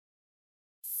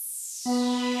Hello,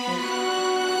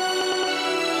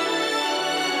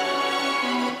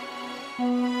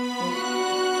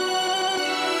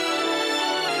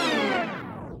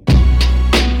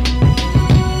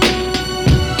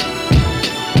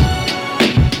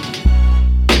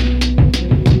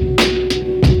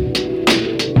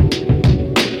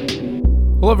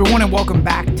 everyone, and welcome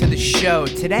back to the show.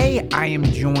 Today, I am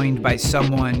joined by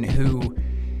someone who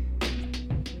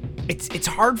it's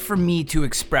hard for me to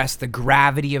express the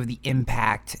gravity of the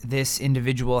impact this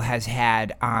individual has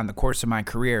had on the course of my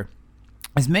career.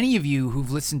 As many of you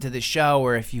who've listened to this show,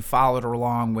 or if you followed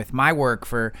along with my work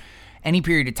for any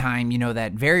period of time, you know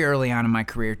that very early on in my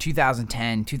career,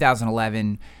 2010,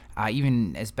 2011,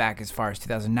 even as back as far as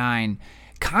 2009,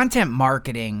 content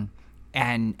marketing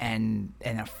and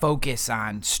a focus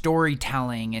on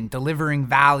storytelling and delivering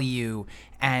value,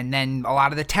 and then a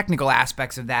lot of the technical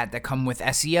aspects of that come with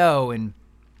SEO and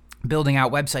building out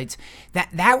websites.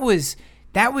 That was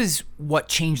what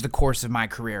changed the course of my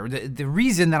career. The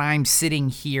reason that I'm sitting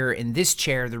here in this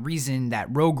chair, the reason that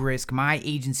Rogue Risk, my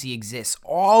agency, exists,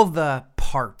 all the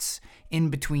parts in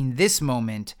between this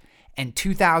moment and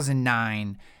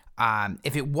 2009,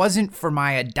 if it wasn't for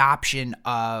my adoption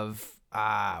of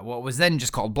what was then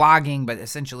just called blogging, but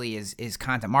essentially is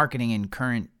content marketing in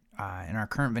our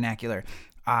current vernacular,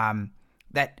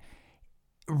 that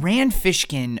Rand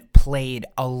Fishkin played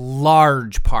a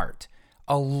large part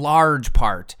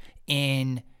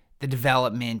in the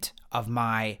development of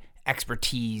my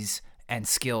expertise and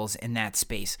skills in that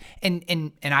space.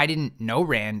 And I didn't know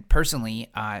Rand personally.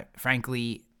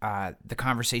 Frankly, the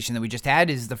conversation that we just had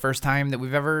is the first time that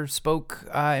we've ever spoke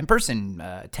in person,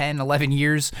 10, 11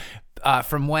 years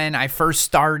from when I first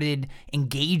started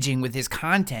engaging with his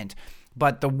content.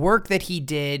 But the work that he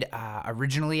did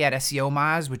originally at SEO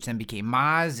Moz, which then became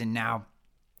Moz, and now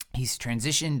he's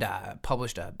transitioned,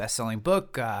 published a best-selling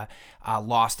book,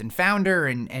 Lost and Founder,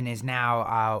 and is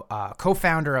now a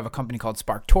co-founder of a company called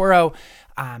Spark Toro.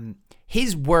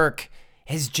 His work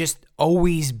has just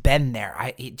always been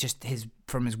there.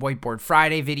 From his Whiteboard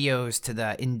Friday videos to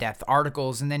the in-depth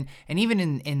articles, and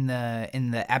even in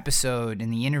the episode, in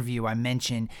the interview, I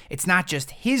mentioned it's not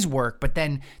just his work, but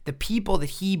then the people that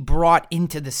he brought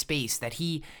into the space, that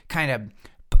he kind of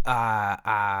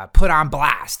put on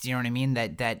blast. You know what I mean?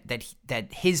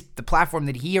 The platform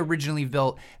that he originally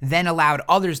built then allowed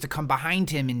others to come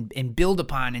behind him and build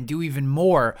upon and do even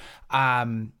more.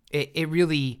 It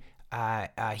really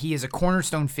he is a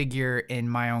cornerstone figure in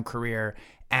my own career,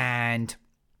 and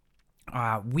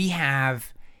we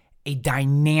have a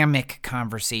dynamic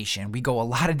conversation. We go a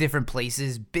lot of different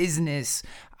places, business,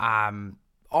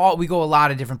 we go a lot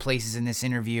of different places in this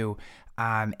interview,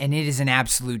 and it is an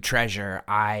absolute treasure.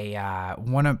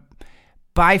 By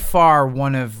far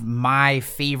one of my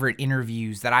favorite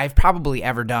interviews that I've probably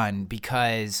ever done,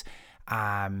 because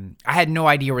I had no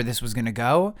idea where this was going to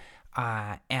go,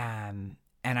 and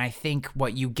I think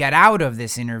what you get out of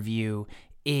this interview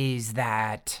is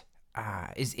that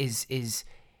is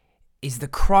the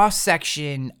cross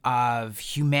section of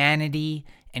humanity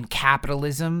and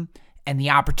capitalism and the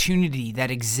opportunity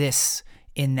that exists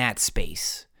in that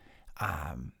space.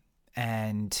 I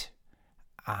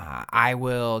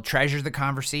will treasure the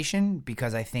conversation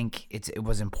because I think it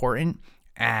was important,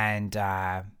 and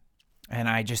I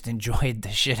just enjoyed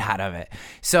the shit out of it.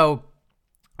 So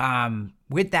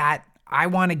with that, I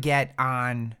want to get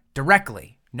on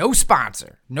directly. No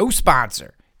sponsor.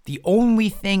 The only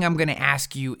thing I'm going to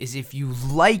ask you is, if you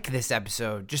like this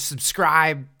episode, just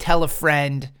subscribe, tell a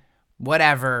friend,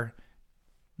 whatever.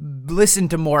 Listen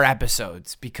to more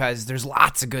episodes, because there's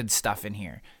lots of good stuff in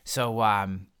here. So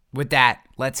with that,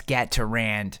 let's get to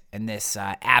Rand and this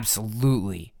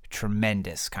absolutely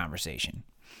tremendous conversation.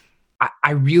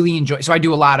 I really enjoy, so I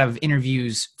do a lot of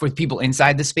interviews with people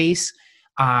inside the space,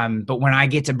 but when I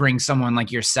get to bring someone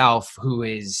like yourself, who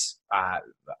is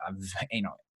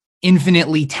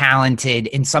infinitely talented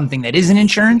in something that isn't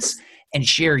insurance, and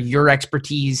share your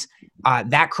expertise,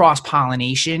 that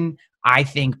cross-pollination, I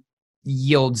think,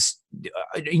 yields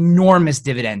enormous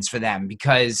dividends for them,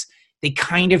 because they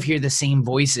kind of hear the same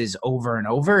voices over and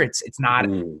over. It's not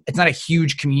a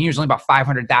huge community. There's only about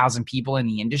 500,000 people in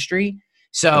the industry.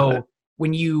 So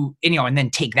when and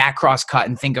then take that cross cut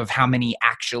and think of how many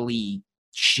actually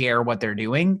share what they're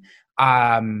doing,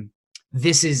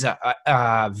 this is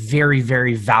a very,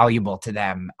 very valuable to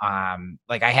them.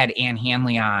 Like, I had Ann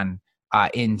Hanley on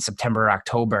in September,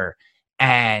 October,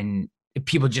 and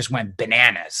people just went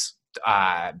bananas.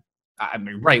 I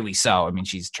mean, rightly so. I mean,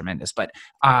 she's tremendous, but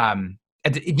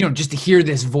just to hear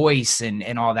this voice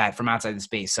and all that from outside the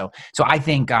space. So I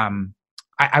think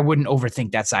I wouldn't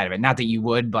overthink that side of it. Not that you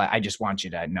would, but I just want you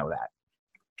to know that.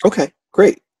 Okay,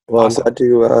 great. Well, I'm Awesome.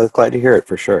 glad to hear it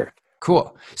for sure.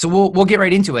 Cool. So we'll get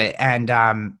right into it. And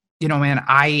man,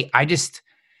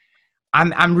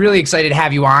 I'm really excited to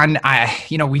have you on.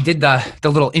 We did the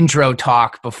little intro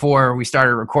talk before we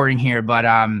started recording here, but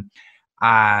I'm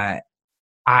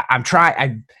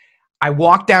trying. I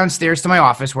walk downstairs to my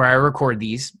office where I record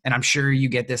these, and I'm sure you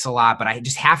get this a lot, but I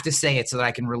just have to say it so that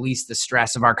I can release the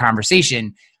stress of our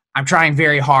conversation. I'm trying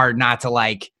very hard not to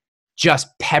like just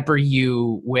pepper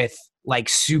you with like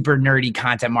super nerdy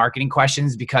content marketing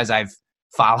questions because I've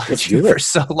followed Let's you do for it.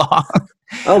 so long.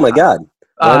 Oh my God.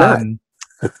 Why not? um,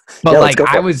 but Yeah, let's like go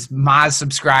I for it. was Ma's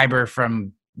subscriber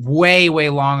from way, way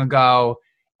long ago.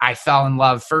 I fell in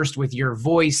love first with your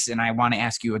voice, and I want to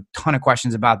ask you a ton of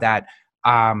questions about that.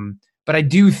 But I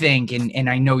do think, and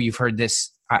I know you've heard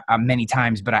this many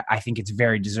times, but I think it's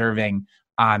very deserving.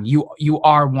 You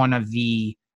are one of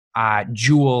the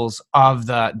jewels of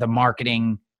the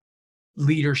marketing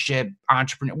leadership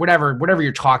entrepreneur, whatever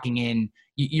you're talking in.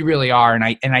 You really are, and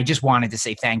I just wanted to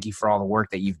say thank you for all the work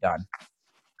that you've done.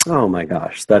 Oh my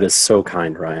gosh, that is so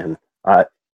kind, Ryan.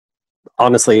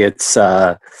 Honestly, it's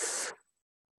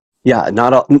yeah,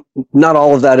 not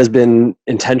all of that has been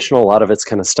intentional. A lot of it's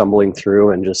kind of stumbling through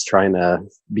and just trying to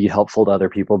be helpful to other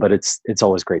people. But it's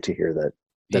always great to hear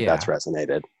that's Yeah.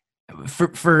 resonated.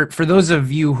 For those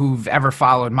of you who've ever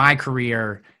followed my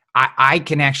career, I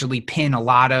can actually pin a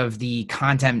lot of the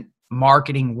content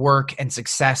marketing work and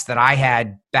success that I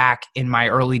had back in my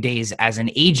early days as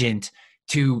an agent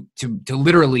to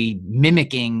literally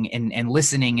mimicking and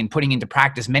listening and putting into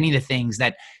practice many of the things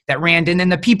that Rand and then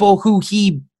the people who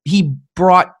he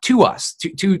brought to us,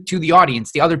 to the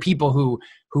audience, the other people who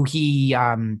he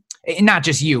and not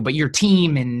just you, but your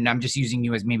team. And I'm just using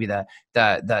you as maybe the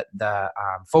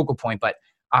focal point, but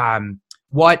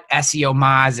what SEO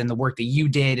Moz and the work that you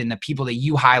did and the people that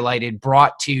you highlighted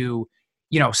brought to,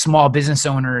 small business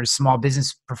owners, small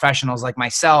business professionals like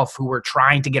myself who were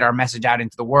trying to get our message out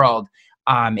into the world.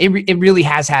 It really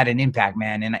has had an impact,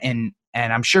 man. And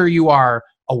I'm sure you are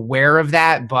aware of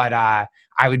that, but I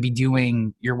would be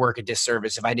doing your work a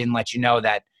disservice if I didn't let you know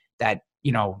that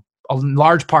a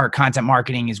large part content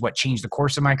marketing is what changed the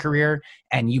course of my career,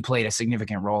 and you played a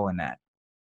significant role in that.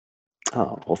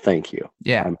 Oh, well, thank you.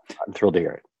 Yeah. I'm thrilled to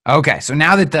hear it. Okay. So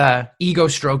now that the ego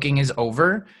stroking is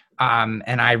over,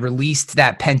 and I released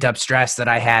that pent up stress that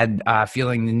I had,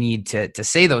 feeling the need to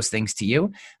say those things to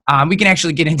you, we can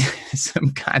actually get into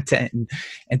some content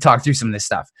and talk through some of this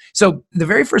stuff. So the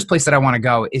very first place that I want to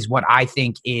go is what I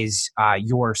think is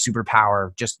your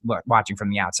superpower, just watching from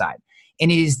the outside.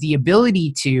 And it is the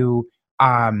ability to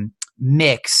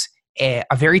mix a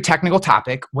very technical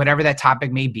topic, whatever that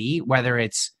topic may be, whether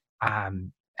it's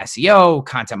SEO,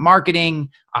 content marketing,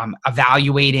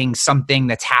 evaluating something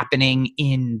that's happening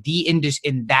in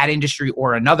that industry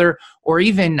or another, or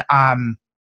even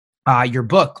your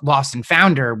book, Lost and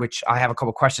Founder, which I have a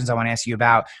couple questions I want to ask you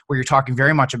about, where you're talking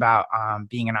very much about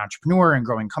being an entrepreneur and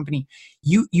growing company.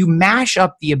 You mash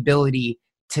up the ability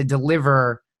to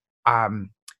deliver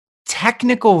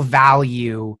technical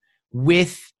value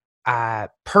with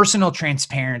personal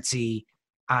transparency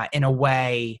in a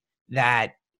way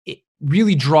that it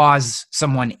really draws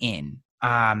someone in.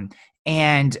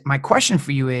 And my question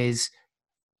for you is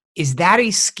that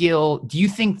a skill? Do you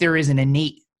think there is an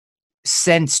innate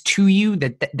sense to you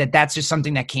that's just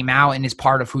something that came out and is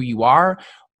part of who you are?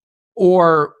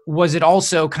 Or was it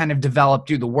also kind of developed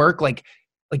through the work? Like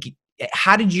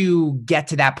how did you get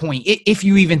to that point? If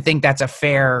you even think that's a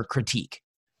fair critique.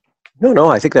 No,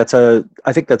 I think that's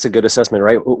a good assessment,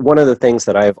 right? One of the things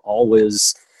that I've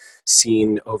always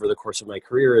seen over the course of my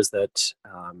career is that,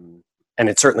 and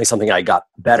it's certainly something I got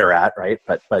better at, right?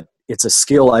 But it's a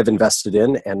skill I've invested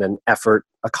in and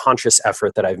a conscious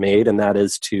effort that I've made, and that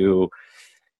is to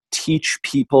teach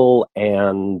people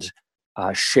and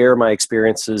share my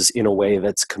experiences in a way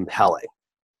that's compelling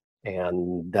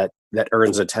and that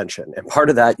earns attention. And part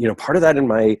of that in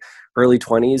my early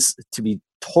 20s, to be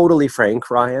totally frank,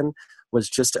 Ryan, was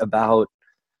just about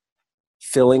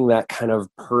filling that kind of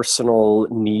personal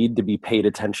need to be paid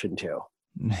attention to.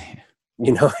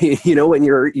 When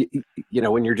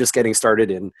you're just getting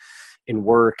started in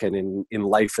work and in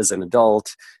life as an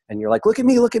adult, and you're like, look at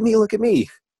me, look at me, look at me.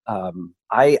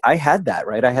 I had that,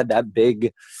 right? I had that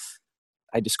big,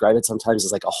 I describe it sometimes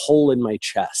as like a hole in my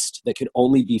chest that could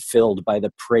only be filled by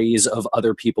the praise of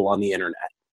other people on the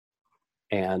internet.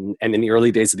 And in the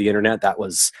early days of the internet, that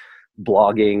was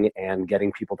blogging and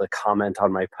getting people to comment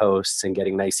on my posts and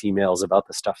getting nice emails about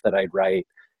the stuff that I'd write.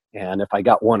 And if I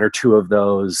got one or two of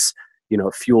those,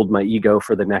 it fueled my ego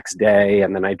for the next day.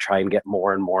 And then I'd try and get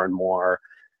more and more and more.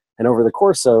 And over the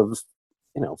course of,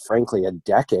 frankly, a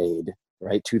decade,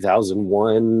 right?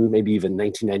 2001, maybe even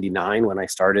 1999, when I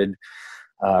started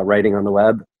writing on the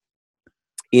web,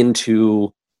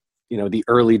 into, the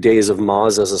early days of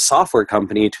Moz as a software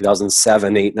company,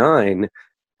 2007, 8, 9,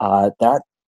 that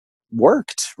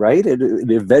worked, right? It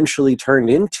eventually turned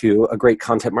into a great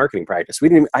content marketing practice. I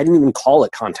didn't even call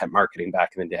it content marketing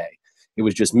back in the day. It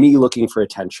was just me looking for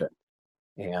attention.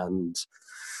 And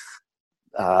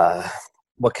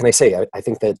what can I say? I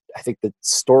think that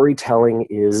storytelling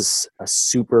is a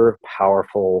super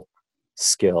powerful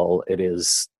skill. It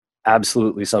is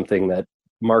absolutely something that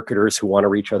marketers who want to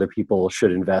reach other people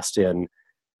should invest in.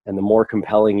 And the more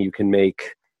compelling you can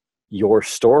make your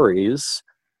stories,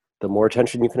 the more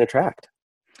attention you can attract.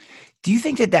 Do you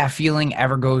think that feeling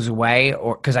ever goes away?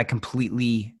 Or because I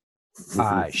completely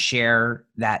share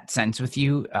that sense with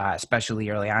you, especially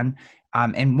early on.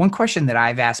 And one question that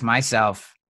I've asked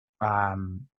myself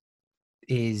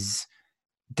is,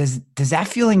 does that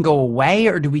feeling go away,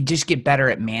 or do we just get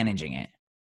better at managing it?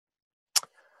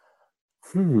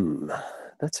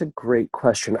 That's a great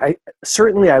question. I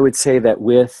would say that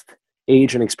with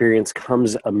age and experience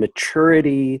comes a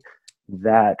maturity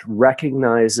that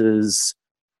recognizes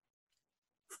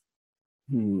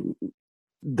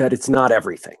that it's not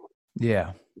everything.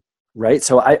 Yeah. Right.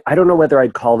 So I don't know whether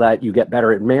I'd call that you get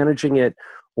better at managing it,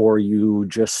 or you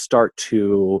just start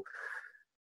to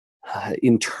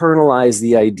internalize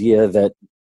the idea that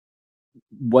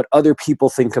what other people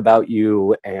think about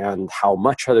you and how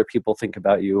much other people think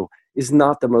about you is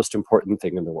not the most important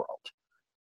thing in the world.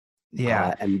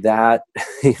 Yeah. And that,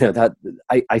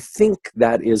 I think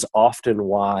that is often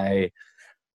why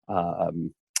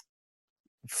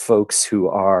folks who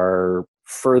are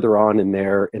further on in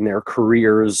their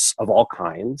careers of all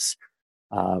kinds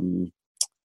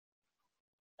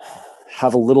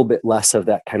have a little bit less of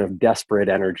that kind of desperate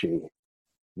energy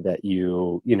that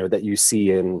you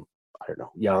see in, I don't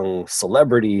know, young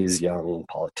celebrities, young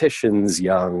politicians,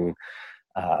 young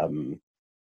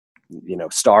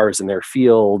stars in their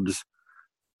field,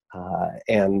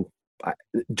 and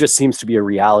it just seems to be a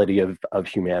reality of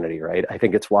humanity, right? I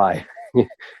think it's why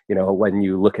when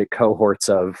you look at cohorts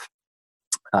of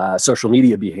social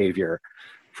media behavior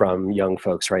from young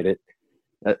folks, right?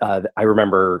 I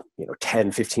remember,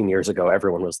 10, 15 years ago,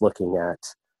 everyone was looking at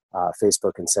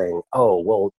Facebook and saying, oh,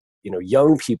 well,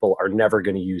 young people are never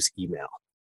going to use email.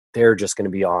 They're just going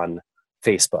to be on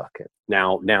Facebook.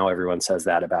 Now everyone says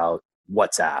that about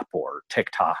WhatsApp or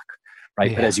TikTok,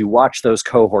 right? Yeah. But as you watch those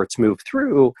cohorts move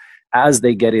through, as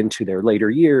they get into their later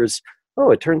years,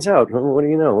 it turns out, what do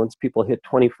you know, once people hit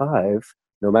 25,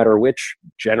 no matter which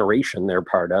generation they're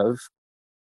part of,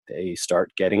 they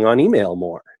start getting on email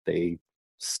more. They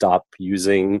stop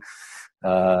using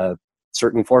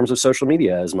certain forms of social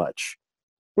media as much.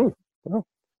 Well,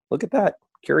 look at that.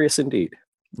 Curious indeed.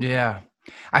 Yeah.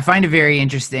 I find it very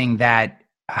interesting that,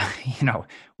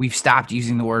 we've stopped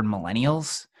using the word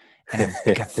millennials, and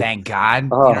thank God, you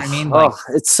know what I mean? Like,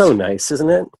 it's so nice, isn't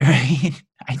it? right?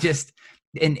 I just,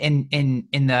 in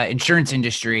the insurance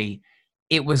industry,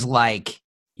 it was like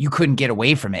you couldn't get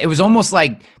away from it. It was almost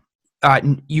like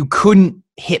you couldn't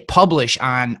hit publish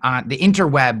on the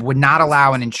interweb would not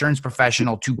allow an insurance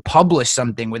professional to publish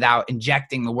something without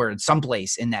injecting the word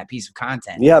someplace in that piece of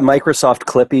content. Yeah, Microsoft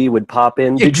Clippy would pop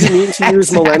in. Did you mean to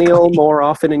use millennial more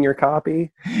often in your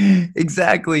copy?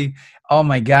 Exactly. Oh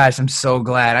my gosh, I'm so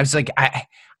glad. I was like, I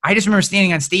just remember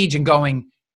standing on stage and going,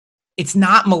 it's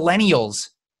not millennials.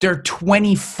 They're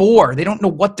 24. They don't know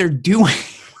what they're doing.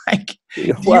 Like, do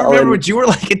you remember what you were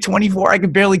like at 24? I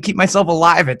could barely keep myself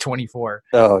alive at 24.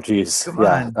 Oh, geez. Come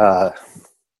on.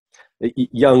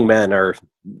 Young men are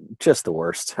just the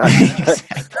worst.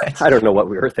 I don't know what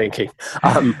we were thinking.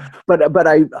 But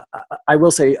I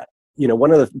will say,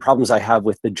 one of the problems I have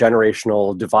with the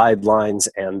generational divide lines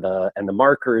and the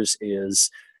markers is,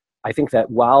 I think that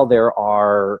while there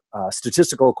are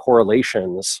statistical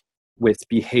correlations with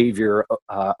behavior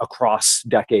across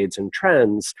decades and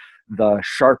trends, the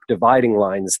sharp dividing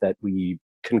lines that we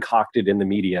concocted in the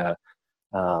media,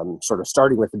 sort of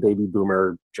starting with the baby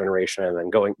boomer generation and then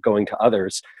going to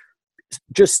others,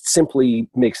 just simply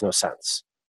makes no sense,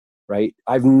 right?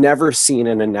 I've never seen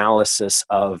an analysis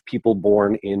of people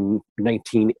born in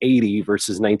 1980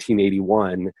 versus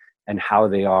 1981 and how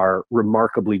they are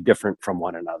remarkably different from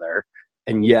one another.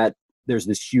 And yet there's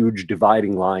this huge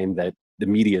dividing line that the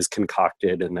media has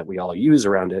concocted and that we all use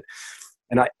around it.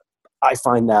 And I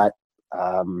find that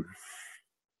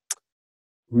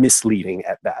misleading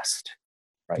at best.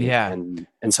 Right. Yeah.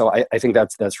 And so I think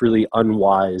that's really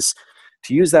unwise.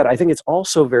 to use that. I think it's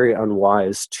also very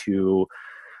unwise to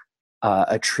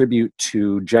attribute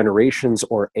to generations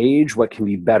or age what can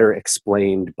be better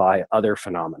explained by other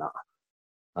phenomena.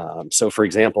 So, for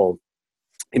example,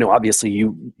 obviously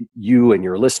you and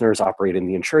your listeners operate in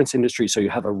the insurance industry, so you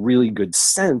have a really good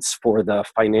sense for the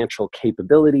financial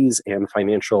capabilities and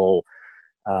financial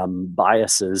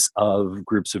biases of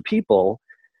groups of people.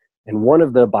 And one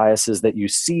of the biases that you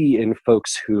see in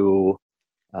folks who,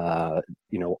 were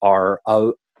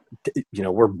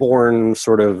born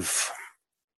sort of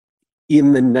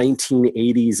in the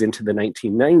 1980s into the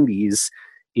 1990s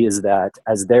is that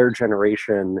as their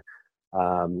generation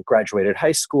graduated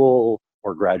high school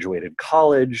or graduated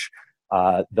college,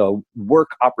 the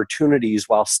work opportunities,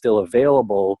 while still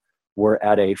available, were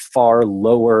at a far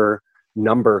lower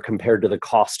number compared to the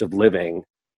cost of living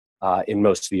in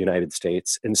most of the United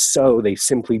States. And so they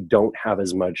simply don't have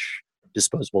as much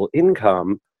disposable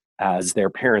income as their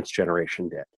parents' generation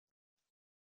did.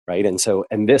 Right.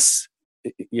 And this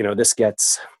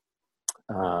gets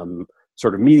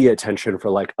sort of media attention for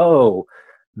like, oh,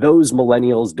 those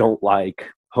millennials don't like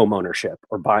home ownership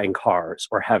or buying cars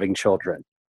or having children.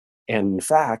 And in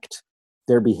fact,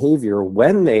 their behavior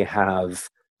when they have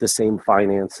the same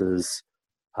finances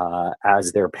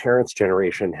as their parents'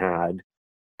 generation had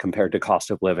compared to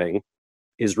cost of living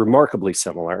is remarkably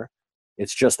similar.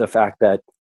 It's just the fact that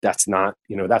that's not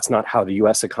how the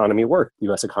US economy worked.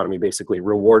 The US economy basically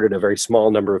rewarded a very small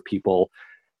number of people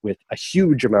with a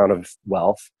huge amount of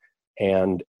wealth,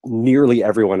 and nearly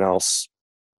everyone else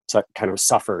kind of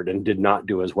suffered and did not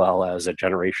do as well as a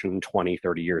generation 20,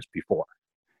 30 years before.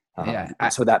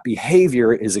 So that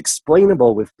behavior is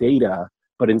explainable with data,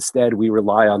 but instead we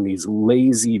rely on these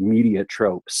lazy media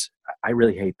tropes. I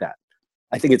really hate that.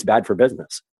 I think it's bad for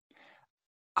business.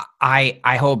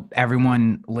 I hope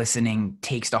everyone listening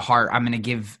takes to heart. I'm going to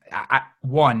give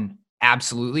one,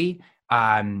 absolutely.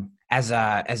 As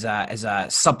a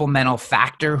supplemental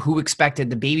factor, who expected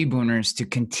the baby boomers to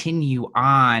continue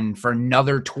on for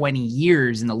another 20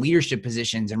 years in the leadership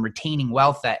positions and retaining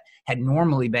wealth that had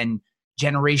normally been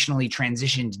generationally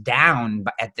transitioned down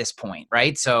at this point,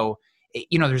 right? So,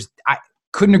 I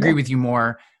couldn't agree with you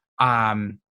more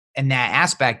in that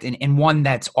aspect. And one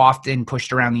that's often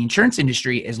pushed around the insurance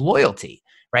industry is loyalty,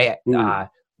 right?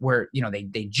 Where,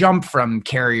 they jump from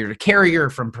carrier to carrier,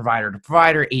 from provider to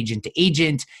provider, agent to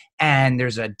agent, and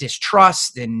there's a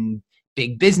distrust in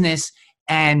big business.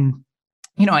 And,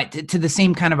 to the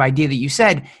same kind of idea that you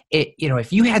said,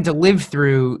 if you had to live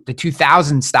through the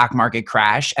 2000 stock market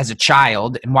crash as a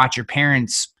child and watch your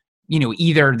parents,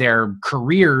 either their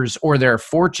careers or their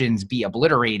fortunes be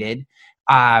obliterated,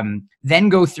 then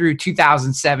go through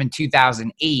 2007,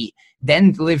 2008,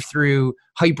 then live through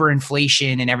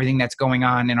hyperinflation and everything that's going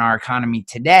on in our economy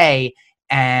today,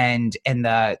 and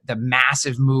the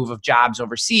massive move of jobs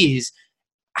overseas,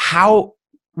 how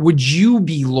would you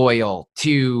be loyal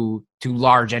to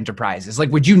large enterprises? Like,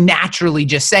 would you naturally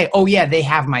just say, oh yeah, they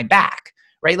have my back?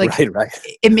 Right? Like, right.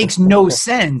 It makes no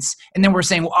sense. And then we're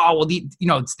saying,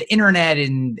 it's the internet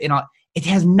and all. It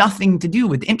has nothing to do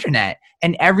with the internet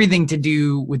and everything to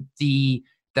do with the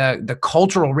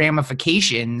cultural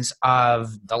ramifications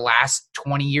of the last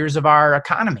 20 years of our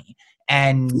economy.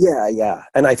 And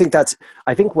and I think that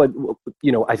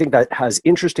has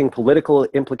interesting political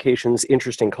implications,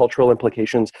 interesting cultural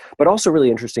implications, but also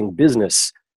really interesting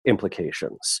business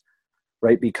implications,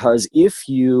 right? Because if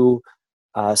you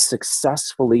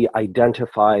successfully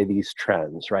identify these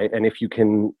trends, right, and if you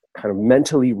can kind of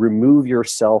mentally remove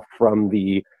yourself from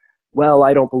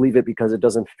I don't believe it because it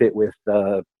doesn't fit with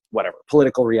the whatever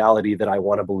political reality that I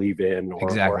want to believe in,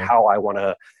 or how I want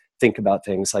to think about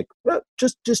things, like,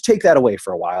 just take that away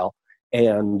for a while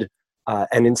and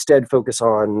instead focus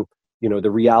on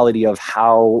the reality of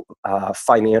how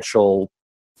financial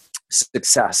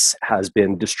success has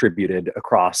been distributed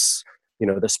across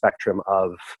the spectrum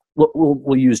of,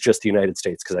 we'll use just the United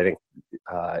States because I think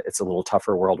it's a little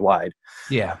tougher worldwide.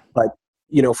 Yeah. But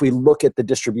if we look at the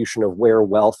distribution of where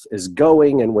wealth is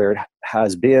going and where it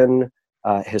has been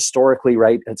historically,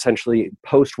 right, essentially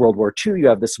post World War II, you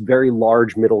have this very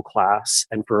large middle class,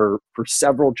 and for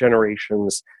several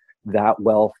generations, that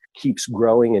wealth keeps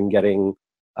growing and getting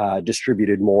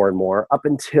distributed more and more up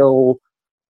until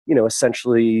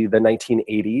essentially the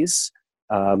 1980s,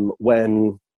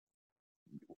 when,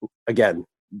 again,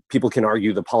 people can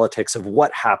argue the politics of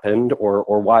what happened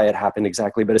or why it happened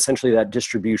exactly, but essentially that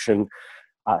distribution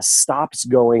stops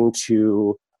going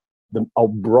to a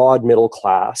broad middle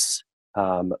class.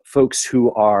 Folks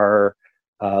who are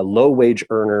low wage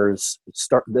earners,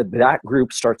 that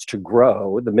group starts to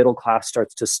grow, the middle class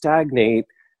starts to stagnate,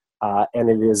 and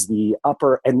it is the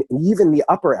upper, and even the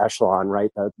upper echelon,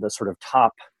 right? The sort of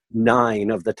top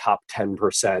 9 of the top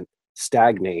 10%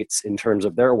 stagnates in terms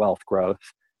of their wealth growth.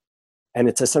 And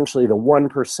it's essentially the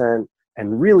 1%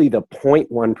 and really the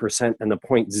 0.1% and the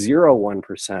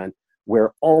 0.01%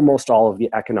 where almost all of the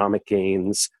economic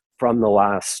gains from the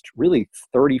last really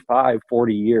 35,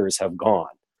 40 years have gone.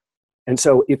 And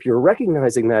so if you're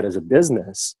recognizing that as a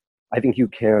business, I think you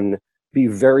can be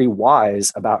very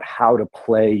wise about how to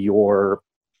play your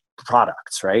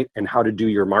products, right? And how to do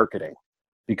your marketing,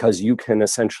 because you can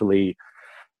essentially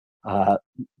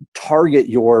target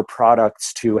your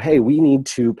products to, hey, we need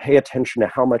to pay attention to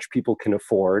how much people can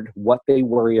afford, what they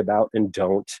worry about and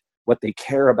don't, what they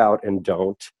care about and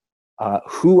don't,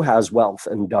 who has wealth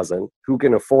and doesn't, who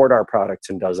can afford our products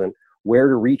and doesn't, where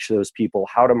to reach those people,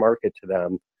 how to market to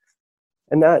them.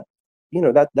 And that,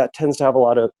 that tends to have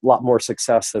a lot more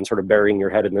success than sort of burying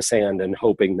your head in the sand and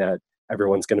hoping that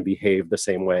everyone's going to behave the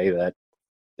same way that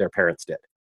their parents did.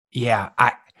 Yeah,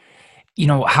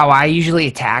 how I usually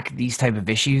attack these type of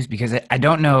issues, because I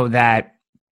don't know that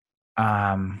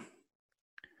I'm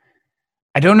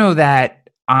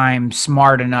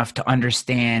smart enough to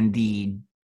understand the,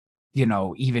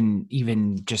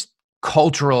 even just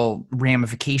cultural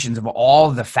ramifications of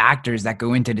all the factors that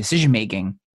go into decision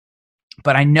making.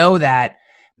 But I know that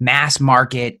mass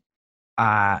market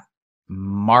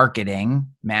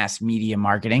mass media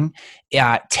marketing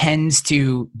tends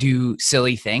to do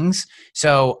silly things.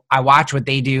 So I watch what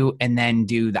they do and then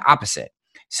do the opposite.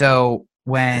 So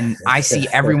when I see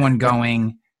everyone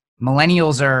going,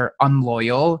 millennials are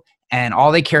unloyal and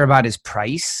all they care about is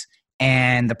price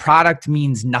and the product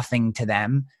means nothing to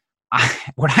them,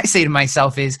 what I say to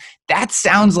myself is, that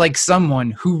sounds like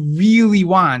someone who really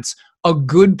wants a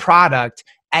good product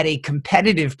at a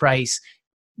competitive price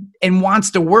and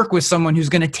wants to work with someone who's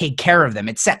going to take care of them.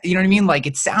 You know what I mean? Like,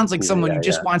 it sounds like someone who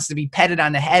just wants to be petted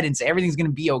on the head and say everything's going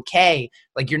to be okay.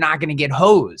 Like, you're not going to get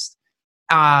hosed,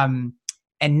 and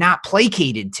not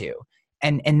placated to.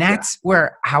 And that's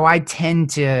where how I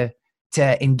tend to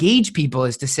engage people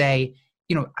is to say,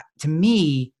 to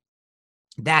me,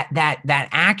 that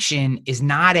action is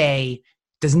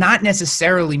does not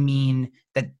necessarily mean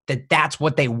that's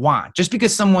what they want. Just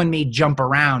because someone may jump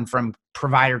around from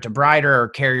provider to provider or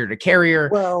carrier to carrier,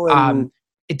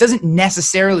 it doesn't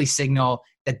necessarily signal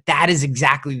that is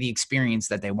exactly the experience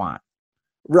that they want.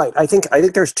 Right. I think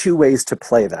there's two ways to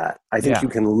play that. I think you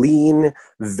can lean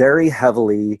very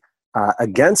heavily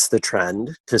against the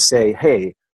trend to say,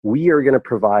 hey, we are going to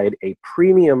provide a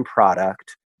premium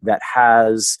product that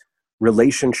has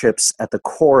relationships at the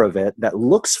core of it, that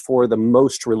looks for the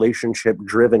most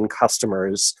relationship-driven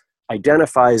customers,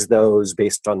 identifies those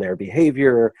based on their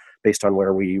behavior, based on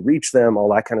where we reach them,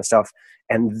 all that kind of stuff,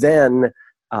 and then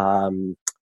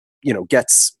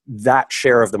gets that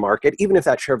share of the market, even if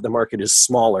that share of the market is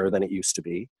smaller than it used to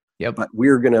be. Yep. But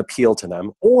we're going to appeal to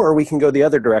them. Or we can go the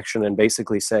other direction and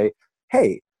basically say,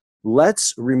 hey,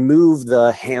 let's remove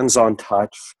the hands-on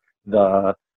touch,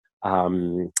 the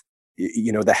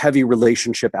the heavy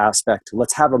relationship aspect.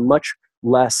 Let's have a much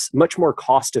more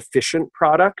cost-efficient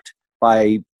product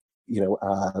by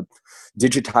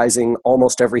digitizing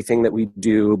almost everything that we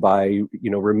do, by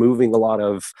removing a lot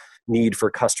of need for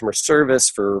customer service,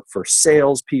 for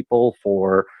salespeople,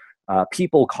 for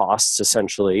people costs,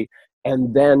 essentially,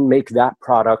 and then make that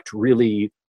product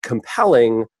really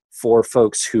compelling for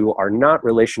folks who are not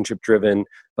relationship driven,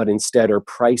 but instead are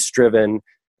price driven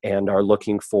and are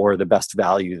looking for the best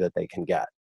value that they can get,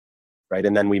 right?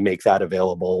 And then we make that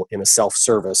available in a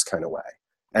self-service kind of way.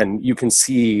 And you can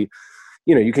see,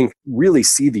 you can really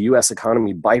see the U.S.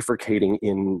 economy bifurcating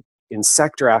in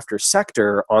sector after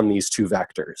sector on these two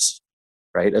vectors,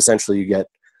 right? Essentially, you get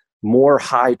more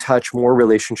high touch, more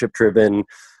relationship driven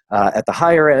at the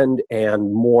higher end,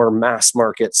 and more mass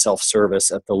market self-service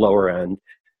at the lower end.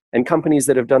 And companies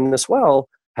that have done this well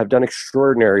have done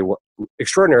extraordinarily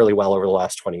well over the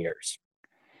last 20 years.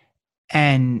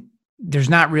 And there's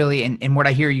not really, and what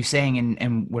I hear you saying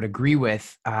and would agree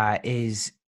with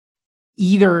is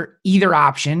either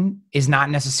option is not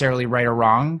necessarily right or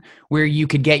wrong. Where you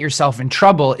could get yourself in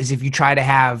trouble is if you try to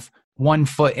have one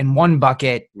foot in one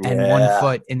bucket and one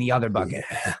foot in the other bucket.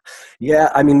 Yeah.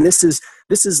 I mean, this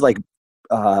is like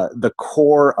the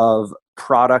core of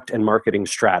product and marketing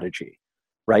strategy,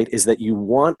 right? Is that you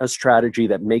want a strategy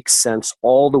that makes sense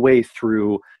all the way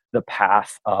through the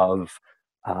path of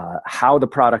how the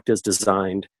product is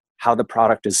designed, how the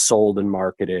product is sold and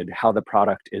marketed, how the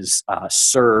product is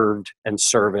served and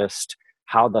serviced,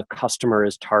 how the customer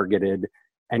is targeted.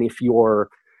 And if you're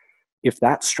if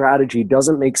that strategy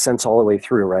doesn't make sense all the way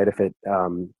through, right? If it,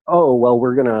 oh well,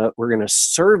 we're gonna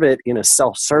serve it in a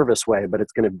self-service way, but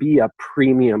it's gonna be a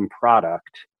premium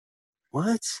product.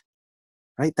 What?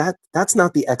 Right? That's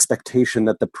not the expectation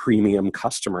that the premium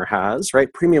customer has,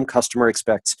 right? Premium customer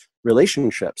expects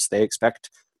relationships. They expect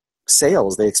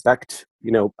sales. They expect,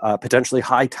 potentially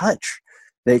high touch.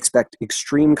 They expect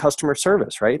extreme customer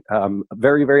service, right?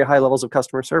 Very, very high levels of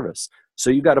customer service. So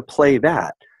you got to play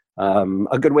that.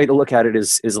 A good way to look at it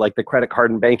is like the credit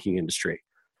card and banking industry,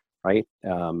 right?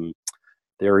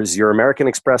 There is your American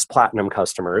Express Platinum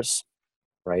customers,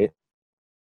 right?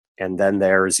 And then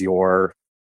there's your,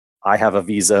 I have a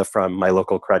Visa from my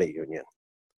local credit union.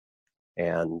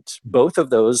 And both of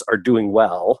those are doing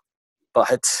well,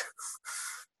 but,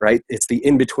 right, it's the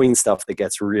in-between stuff that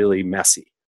gets really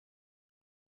messy.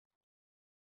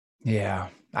 Yeah.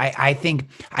 I think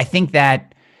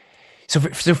that, so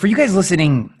for you guys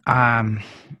listening,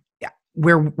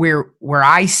 where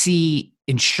I see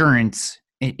insurance,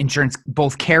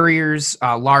 both carriers,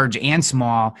 large and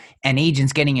small, and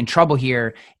agents getting in trouble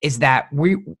here is that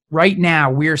right now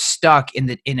we're stuck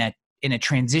in a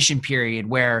transition period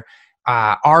where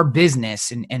our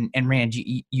business and Rand,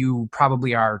 you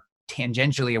probably are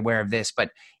tangentially aware of this,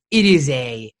 but it is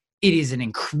an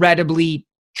incredibly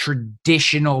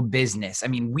traditional business. I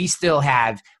mean, we still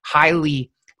have the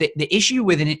issue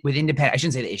with independent, I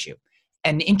shouldn't say the issue,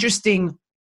 an interesting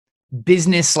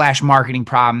business/marketing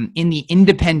problem in the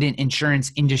independent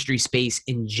insurance industry space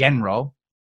in general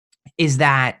is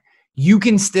that you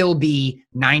can still be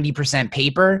 90%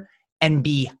 paper and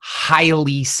be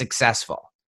highly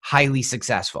successful.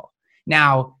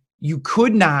 Now, you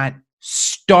could not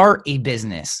start a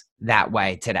business that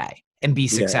way today and be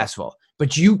successful,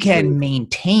 but you can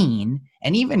maintain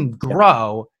and even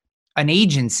grow an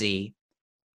agency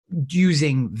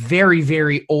using very,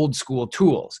 very old school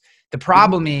tools. The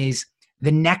problem is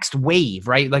the next wave,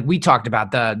 right? Like we talked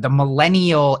about, the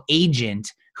millennial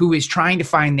agent who is trying to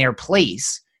find their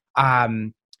place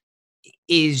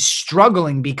is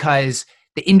struggling because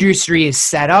the industry is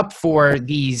set up for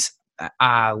these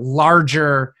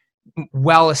larger,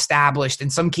 well-established, in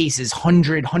some cases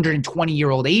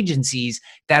 120-year-old agencies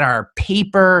that are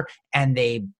paper, and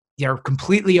they're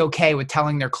completely okay with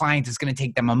telling their clients it's going to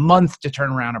take them a month to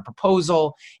turn around a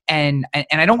proposal. And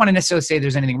I don't want to necessarily say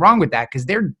there's anything wrong with that because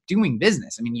they're doing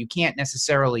business. I mean, you can't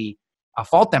necessarily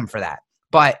fault them for that.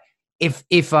 But if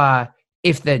the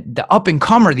up and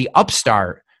comer, the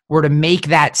upstart, were to make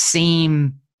that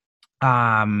same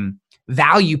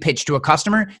value pitch to a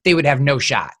customer, they would have no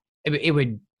shot. It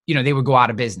would, they would go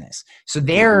out of business. So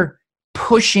they're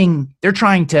trying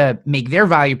to make their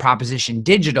value proposition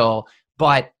digital,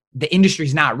 but the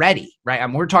industry's not ready, right?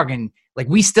 We're talking, like,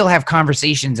 we still have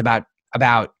conversations about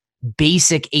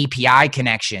basic API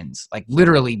connections. Like,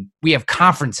 literally, we have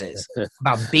conferences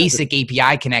about basic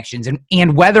API connections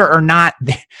and whether or not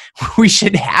we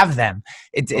should have them.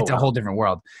 It's a whole different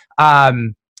world.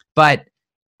 But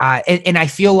I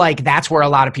feel like that's where a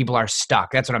lot of people are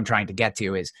stuck. That's what I'm trying to get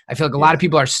to is I feel like a lot of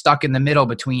people are stuck in the middle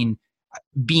between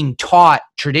being taught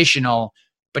traditional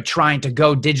but trying to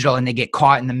go digital, and they get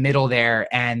caught in the middle there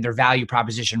and their value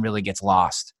proposition really gets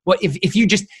lost. Well, if you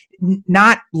just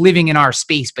not living in our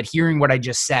space, but hearing what I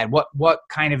just said, what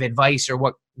kind of advice or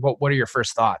what are your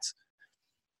first thoughts?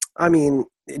 I mean,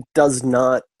 it does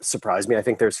not surprise me. I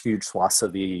think there's huge swaths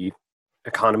of the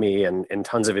economy and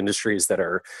tons of industries that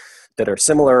are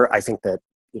similar. I think that,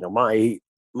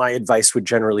 my advice would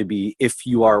generally be, if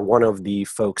you are one of the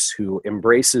folks who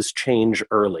embraces change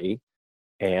early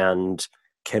and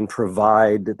can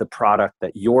provide the product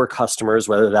that your customers,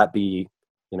 whether that be,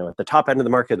 at the top end of the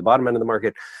market, the bottom end of the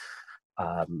market,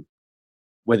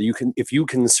 if you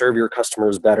can serve your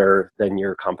customers better than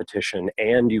your competition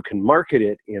and you can market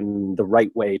it in the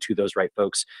right way to those right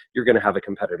folks, you're going to have a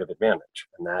competitive advantage.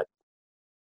 And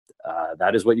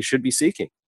that is what you should be seeking.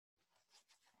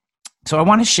 So I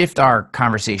want to shift our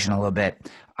conversation a little bit.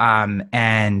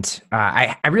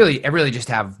 I really just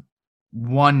have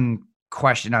one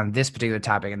question on this particular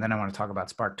topic, and then I want to talk about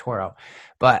Spark Toro.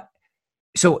 But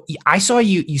so I saw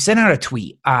you sent out a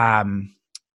tweet a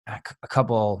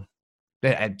couple,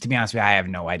 to be honest with you, I have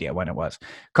no idea when it was, a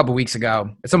couple weeks ago,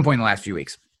 at some point in the last few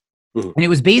weeks. And it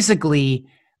was basically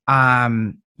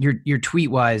your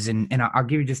tweet was, and I'll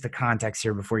give you just the context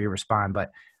here before you respond, but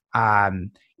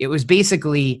it was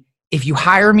basically, if you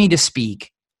hire me to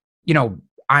speak,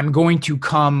 I'm going to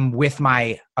come with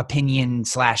my opinion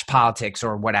 / politics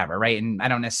or whatever, right? And I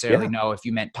don't necessarily know if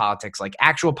you meant politics like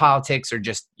actual politics or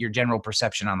just your general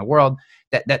perception on the world.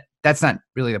 That's not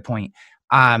really the point.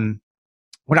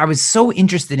 What I was so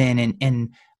interested in,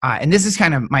 and and this is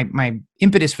kind of my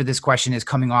impetus for this question is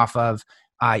coming off of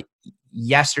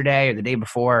yesterday or the day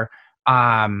before.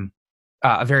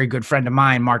 A very good friend of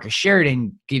mine, Marcus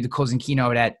Sheridan, gave the closing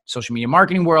keynote at Social Media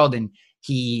Marketing World, and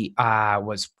he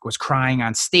was crying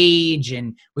on stage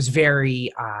and was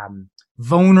very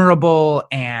vulnerable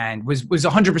and was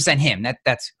 100% him.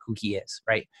 That's who he is,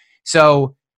 right?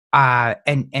 So,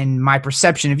 and my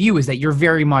perception of you is that you're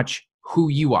very much who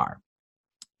you are,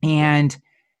 and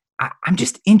I'm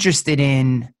just interested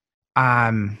in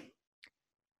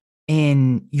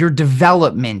your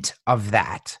development of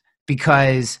that,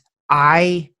 because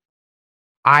I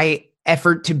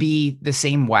effort to be the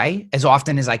same way as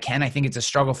often as I can. I think it's a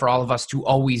struggle for all of us to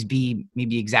always be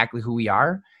maybe exactly who we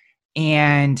are.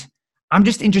 And I'm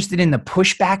just interested in the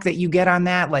pushback that you get on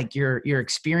that, like your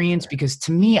experience, because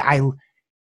to me, I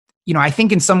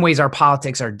think in some ways our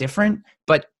politics are different,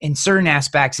 but in certain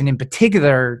aspects, and in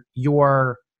particular,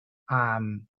 your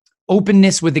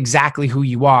openness with exactly who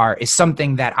you are is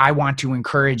something that I want to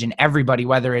encourage in everybody,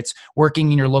 whether it's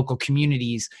working in your local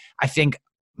communities. I think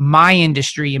my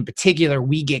industry in particular,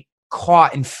 we get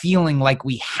caught in feeling like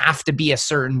we have to be a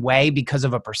certain way because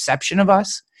of a perception of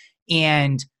us.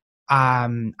 And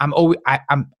I'm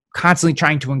constantly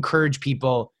trying to encourage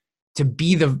people to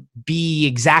be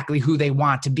exactly who they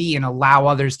want to be and allow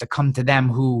others to come to them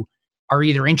who are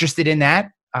either interested in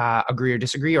that, agree or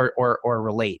disagree, or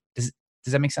relate.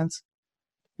 Does that make sense?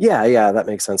 Yeah, that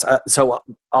makes sense. So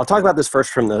I'll talk about this first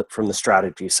from the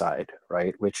strategy side,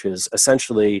 right? Which is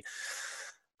essentially,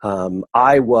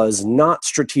 I was not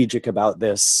strategic about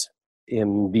this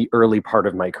in the early part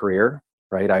of my career,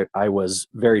 right? I was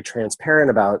very transparent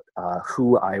about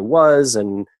who I was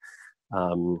and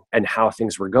how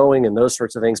things were going and those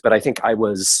sorts of things. But I think I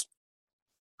was,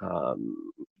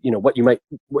 what you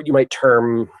might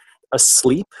term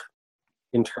asleep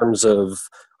in terms of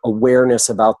awareness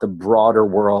about the broader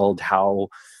world, how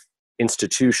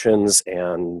institutions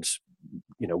and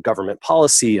government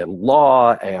policy and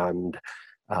law and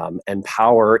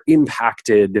power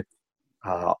impacted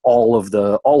all of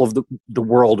the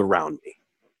world around me,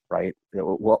 right?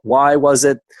 Why was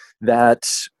it that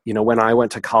when I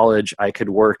went to college I could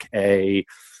work a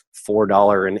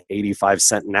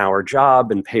 $4.85 an hour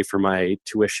job and pay for my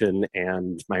tuition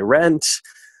and my rent,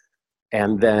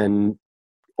 and then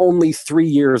only 3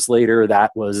 years later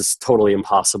that was totally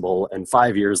impossible, and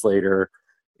 5 years later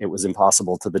it was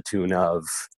impossible to the tune of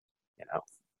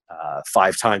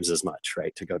 5 times as much,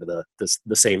 right, to go to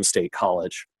the same state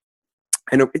college.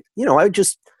 And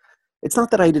it's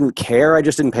not that I didn't care, I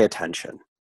just didn't pay attention,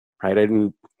 right?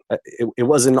 It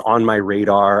wasn't on my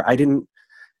radar. I didn't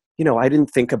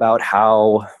think about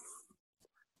how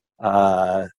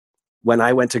when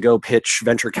I went to go pitch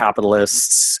venture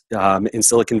capitalists in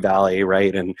Silicon Valley,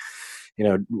 right, and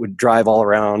would drive all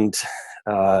around,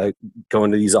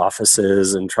 going to these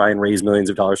offices and try and raise millions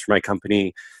of dollars for my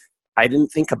company, I didn't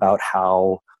think about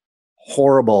how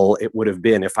horrible it would have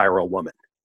been if I were a woman,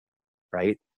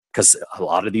 right? Because a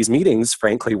lot of these meetings,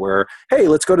 frankly, were, hey,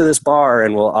 let's go to this bar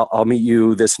and I'll meet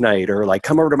you this night, or like,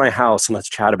 come over to my house and let's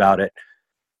chat about it.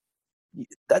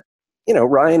 That,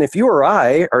 Ryan, if you or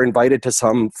I are invited to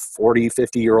some 40,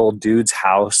 50-year-old dude's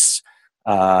house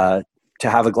to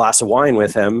have a glass of wine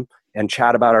with him and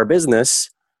chat about our business,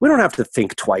 we don't have to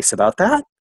think twice about that.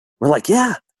 We're like,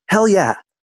 yeah, hell yeah.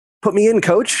 Put me in,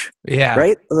 coach. Yeah.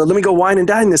 Right? Let me go wine and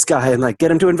dine this guy and like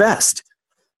get him to invest.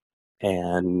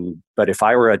 But if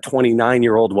I were a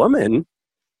 29-year-old woman,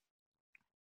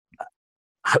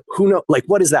 who knows? Like,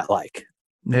 what is that like?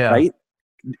 Yeah. Right?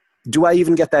 Do I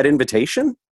even get that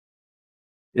invitation?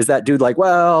 Is that dude like,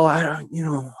 well, I don't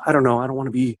know. I don't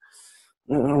want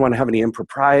to have any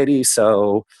impropriety.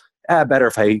 So better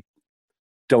if I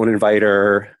don't invite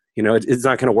her. It's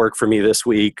not going to work for me this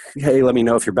week. Hey, let me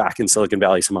know if you're back in Silicon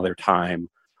Valley some other time.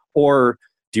 Or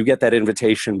do you get that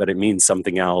invitation, but it means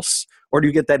something else? Or do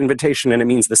you get that invitation and it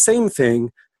means the same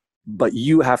thing, but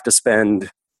you have to spend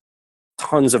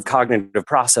tons of cognitive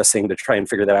processing to try and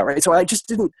figure that out, right? So I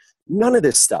just none of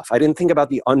this stuff. I didn't think about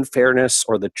the unfairness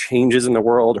or the changes in the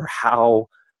world or how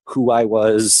who I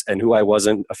was and who I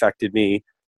wasn't affected me.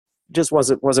 It just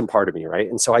wasn't part of me, right?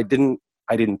 And so I didn't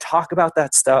talk about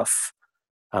that stuff.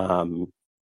 And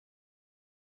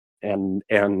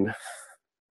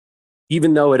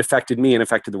even though it affected me and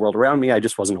affected the world around me, I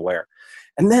just wasn't aware.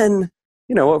 And then,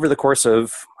 over the course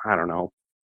of, I don't know,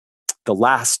 the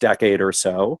last decade or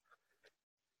so,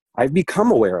 I've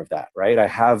become aware of that, right? I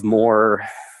have more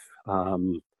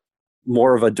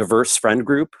of a diverse friend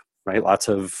group, right? Lots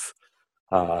of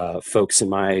folks in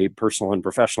my personal and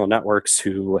professional networks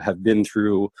who have been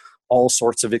through all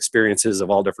sorts of experiences of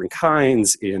all different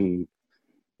kinds in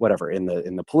whatever, in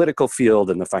the political field,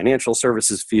 in the financial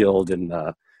services field, in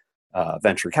the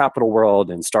venture capital world,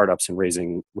 and startups, and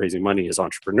raising money as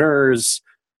entrepreneurs.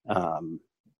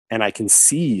 And I can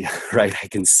see, right, I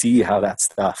can see how that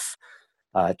stuff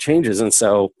changes. And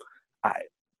so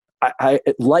I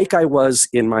like I was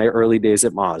in my early days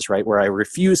at Moz, right, where I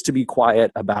refused to be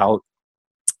quiet about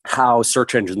how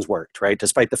search engines worked, right?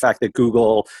 Despite the fact that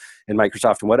Google and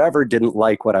Microsoft and whatever didn't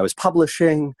like what I was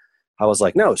publishing, I was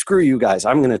like, no, screw you guys.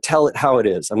 I'm going to tell it how it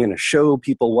is. I'm going to show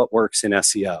people what works in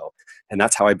SEO. And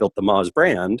that's how I built the Moz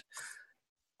brand.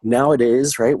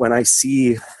 Nowadays, right, when I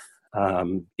see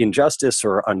injustice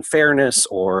or unfairness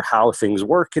or how things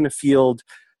work in a field,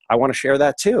 I want to share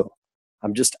that too.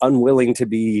 I'm just unwilling to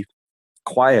be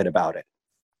quiet about it,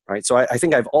 right? So I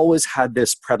think I've always had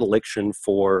this predilection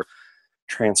for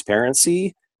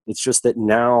transparency. It's just that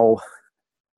now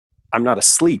I'm not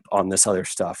asleep on this other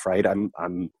stuff, right? I'm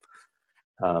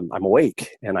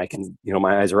awake, and I can,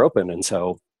 my eyes are open, and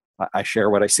so I share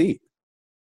what I see.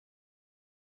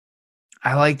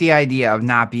 I like the idea of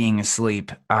not being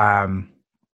asleep. One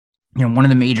of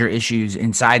the major issues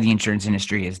inside the insurance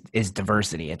industry is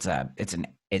diversity.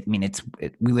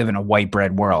 We live in a white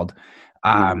bread world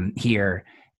here.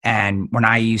 And when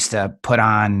I used to put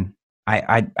on,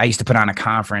 I used to put on a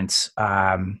conference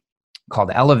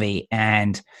called Elevate,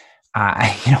 and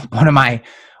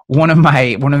one of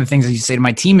the things I used to say to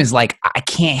my team is like, I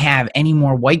can't have any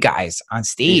more white guys on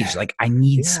stage. Yeah. Like, I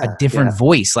need a different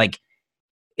voice. Like,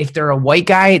 if they're a white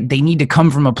guy, they need to come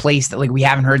from a place that, like, we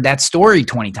haven't heard that story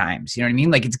 20 times. You know what I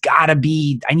mean? Like, it's gotta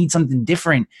be, I need something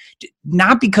different.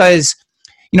 Not because,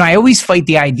 I always fight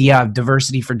the idea of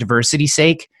diversity for diversity's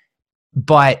sake,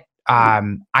 but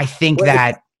I think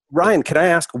that. Ryan, can I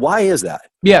ask, why is that?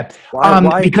 Yeah.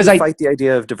 Why because do you fight the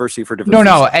idea of diversity for diversity?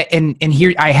 No. And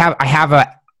here I have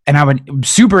and I'm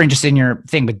super interested in your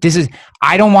thing, but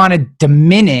I don't want to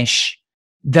diminish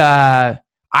the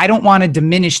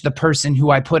person who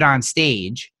I put on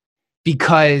stage,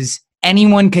 because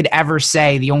anyone could ever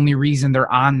say the only reason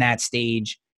they're on that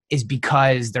stage is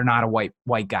because they're not a white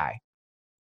guy.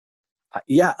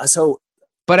 Yeah. So,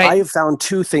 but I have found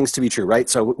two things to be true, right?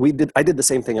 So I did the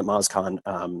same thing at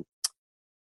MozCon.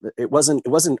 It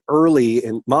wasn't early,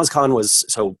 and MozCon was,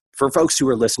 so for folks who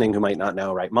are listening who might not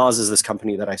know, right? Moz is this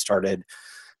company that I started.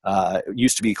 It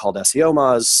used to be called SEO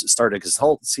Moz, started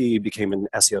consultancy, became an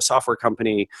SEO software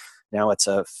company. Now it's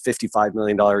a $55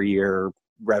 million a year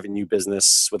revenue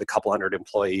business with a couple hundred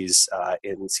employees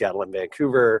in Seattle and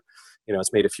Vancouver.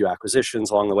 It's made a few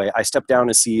acquisitions along the way. I stepped down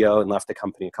as CEO and left the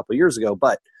company a couple of years ago,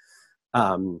 but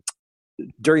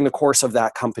during the course of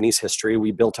that company's history,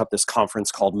 we built up this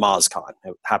conference called MozCon.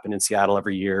 It happened in Seattle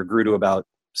every year, grew to about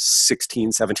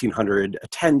 1,700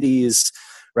 attendees,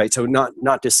 right? So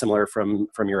not dissimilar from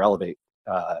your Elevate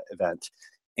event.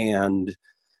 And,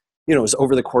 it was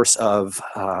over the course of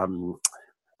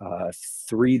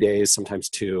 3 days, sometimes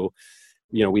 2,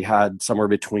 we had somewhere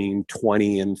between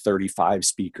 20 and 35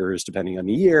 speakers, depending on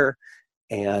the year.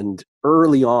 And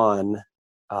early on,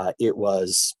 it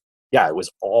was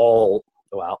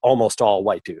almost all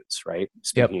white dudes, right?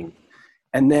 Speaking. Yep.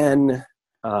 And then,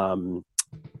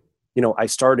 I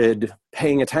started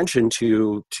paying attention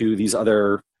to these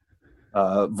other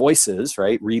voices,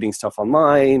 right? Reading stuff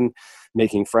online,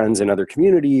 making friends in other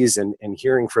communities, and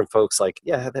hearing from folks like,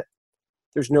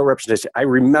 there's no representation. I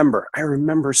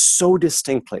remember so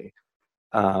distinctly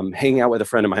hanging out with a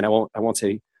friend of mine. I won't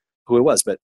say who it was,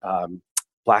 but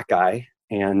black guy,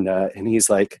 and he's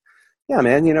like, yeah,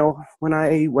 man, when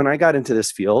I got into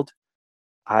this field,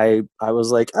 I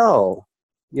was like, oh,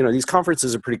 these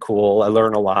conferences are pretty cool. I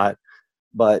learn a lot,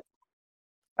 but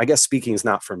I guess speaking is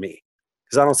not for me,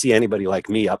 because I don't see anybody like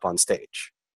me up on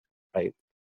stage, right?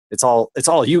 It's all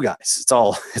you guys. It's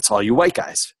all you white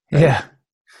guys. Right? Yeah.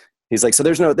 He's like, so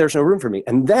there's no room for me.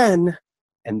 And then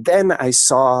I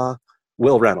saw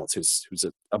Will Reynolds, who's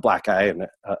a black guy and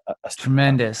a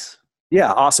tremendous.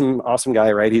 Yeah, awesome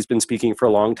guy, right? He's been speaking for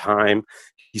a long time.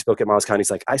 He spoke at MozCon.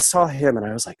 He's like, I saw him and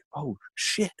I was like, oh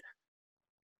shit,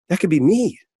 that could be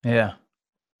me. Yeah.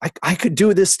 I could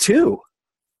do this too.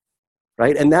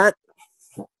 Right. And that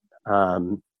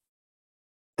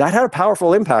had a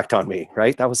powerful impact on me,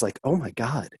 right? That was like, oh my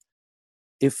God,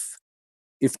 if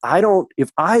I don't,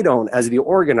 as the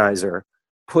organizer,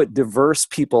 put diverse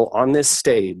people on this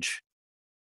stage,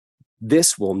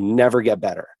 this will never get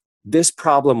better. This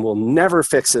problem will never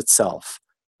fix itself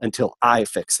until I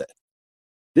fix it.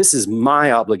 This is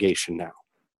my obligation now,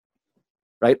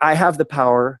 right? I have the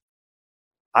power.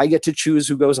 I get to choose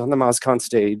who goes on the MozCon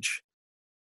stage.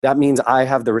 That means I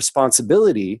have the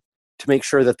responsibility to make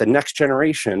sure that the next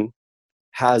generation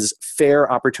has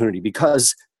fair opportunity,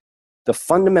 because the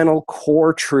fundamental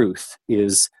core truth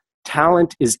is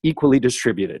talent is equally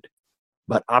distributed,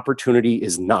 but opportunity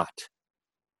is not.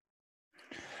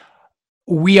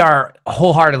 We are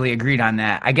wholeheartedly agreed on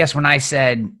that. I guess when I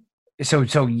said,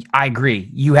 so I agree.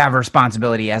 You have a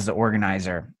responsibility as the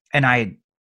organizer, and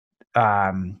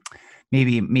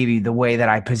maybe the way that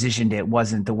I positioned it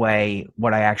wasn't the way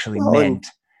what I actually meant.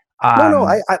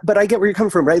 No, but I get where you're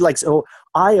coming from, right? Like, so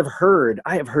I have heard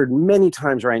many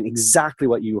times, Ryan, exactly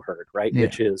what you heard, right? Yeah.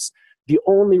 Which is the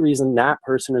only reason that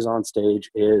person is on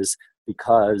stage is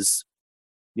because,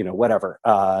 whatever,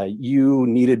 you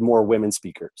needed more women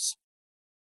speakers,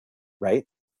 right?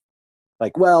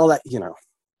 Like, well,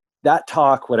 that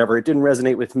talk, whatever, it didn't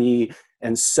resonate with me.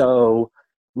 And so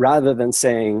rather than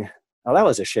saying, oh, that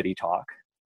was a shitty talk,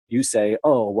 you say,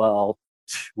 oh, well,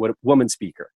 what a woman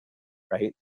speaker,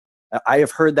 right? I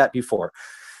have heard that before.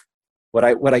 What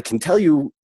I can tell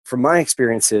you from my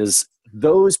experience is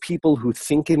those people who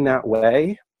think in that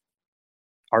way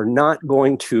are not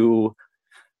going to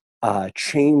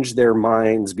change their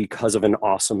minds because of an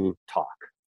awesome talk,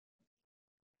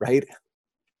 right?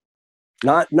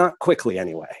 Not quickly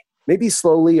anyway. Maybe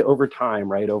slowly over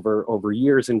time, right? Over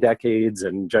years and decades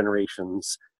and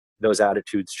generations, those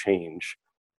attitudes change.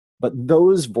 But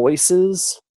those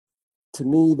voices, to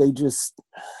me,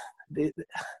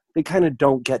 they kind of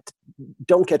don't get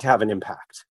to have an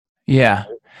impact. Yeah.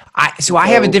 I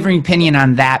have a different opinion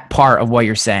on that part of what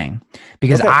you're saying,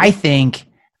 because Okay. I think,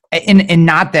 and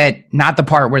not the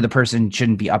part where the person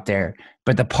shouldn't be up there,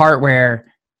 but the part where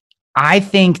I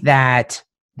think that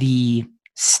the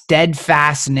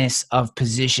steadfastness of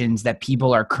positions that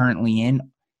people are currently in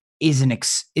is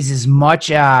as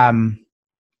much an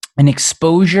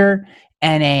exposure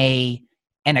and a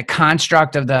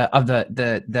construct of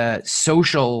the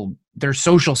social, their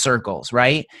social circles,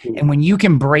 right? Mm-hmm. And when you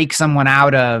can break someone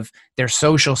out of their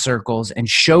social circles and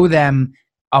show them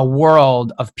a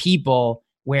world of people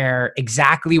where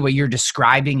exactly what you're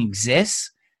describing exists,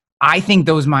 I think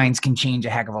those minds can change a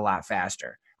heck of a lot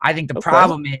faster. I think the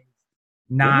problem is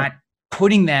not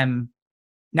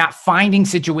finding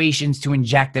situations to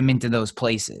inject them into those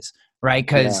places, right?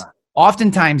 Because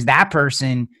oftentimes that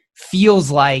person feels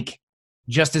like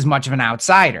just as much of an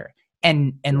outsider.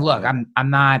 And look, I'm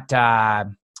not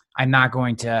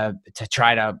going to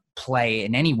try to play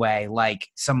in any way like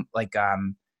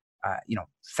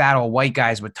fat old white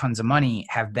guys with tons of money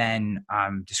have been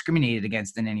discriminated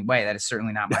against in any way. That is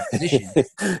certainly not my position.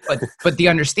 but the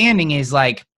understanding is,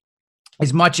 like,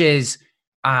 as much as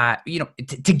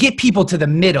to get people to the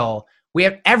middle,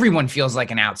 everyone feels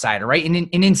like an outsider, right? And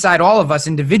inside all of us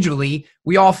individually,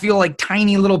 we all feel like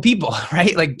tiny little people,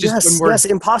 right? Like yes,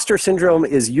 imposter syndrome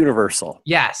is universal.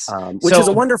 Yes, which is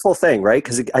a wonderful thing, right?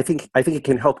 Because I think it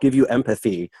can help give you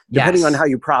empathy, depending on how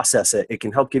you process it. It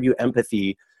can help give you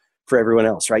empathy for everyone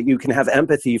else, right? You can have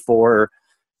empathy for,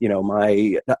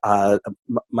 my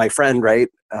friend, right,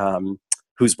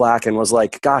 who's Black and was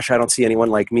like, "Gosh, I don't see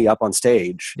anyone like me up on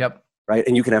stage." Yep. Right,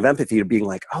 and you can have empathy to being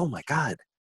like, "Oh my God,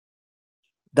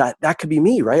 that could be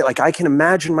me," right? Like, I can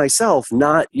imagine myself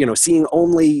not, seeing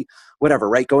only whatever,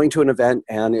 right? Going to an event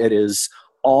and it is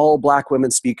all Black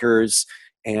women speakers,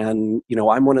 and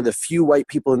I'm one of the few white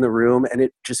people in the room, and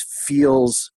it just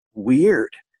feels weird.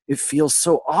 It feels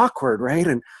so awkward, right?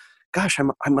 And gosh,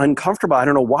 I'm uncomfortable. I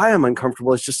don't know why I'm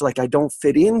uncomfortable. It's just like I don't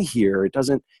fit in here.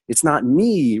 It's not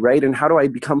me, right? And how do I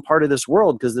become part of this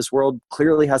world? Because this world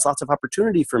clearly has lots of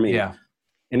opportunity for me. Yeah.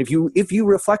 And if you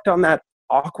reflect on that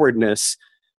awkwardness,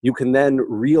 you can then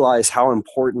realize how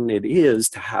important it is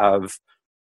to have,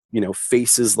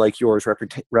 faces like yours,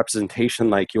 representation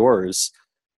like yours,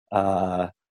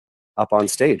 up on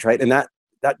stage, right? And that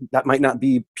might not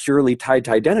be purely tied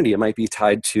to identity. It might be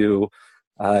tied to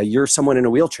you're someone in a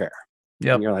wheelchair.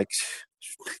 Yep. And you're like,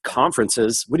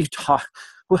 conferences? What do you talk?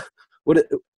 What?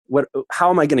 How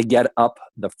am I going to get up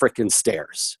the frickin'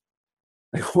 stairs?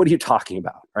 Like, what are you talking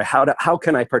about? Right? How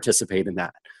can I participate in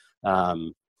that?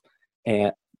 And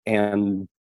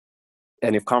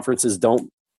if conferences don't,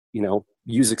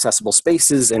 use accessible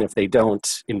spaces, and if they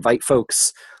don't invite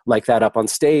folks like that up on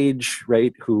stage,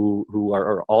 right, who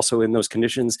are also in those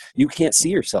conditions, you can't see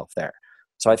yourself there.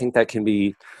 So I think that can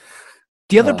be.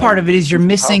 The other part of it is you're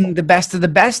missing the best of the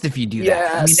best if you do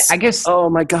that. I mean, I guess. Oh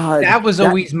my God. That was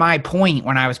always my point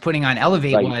when I was putting on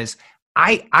Elevate, right. Was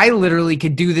I literally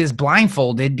could do this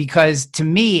blindfolded, because to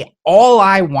me, all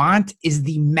I want is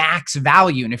the max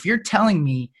value. And if you're telling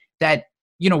me that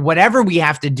whatever we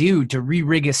have to do to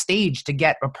re-rig a stage to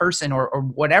get a person or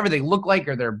whatever they look like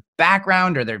or their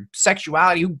background or their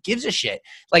sexuality, who gives a shit?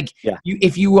 Like,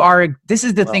 if you are, this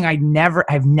is the thing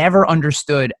I've never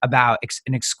understood about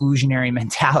an exclusionary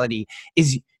mentality,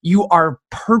 is you are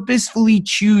purposefully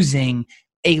choosing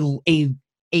a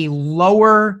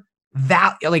lower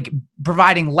value, like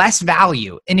providing less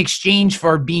value in exchange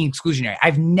for being exclusionary.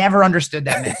 I've never understood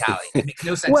that mentality. It makes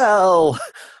no sense. Well,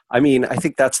 I mean, I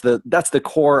think that's the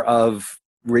core of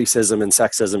racism and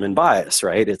sexism and bias,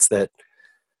 right? It's that,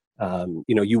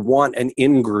 you want an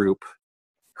in-group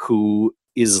who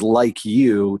is like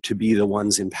you to be the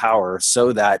ones in power,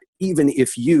 so that even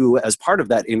if you, as part of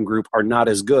that in-group, are not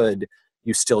as good,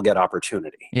 you still get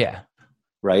opportunity. Yeah.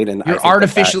 Right? And you're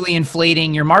artificially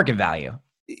inflating your market value.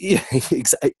 Yeah,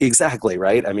 exactly,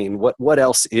 right? I mean, what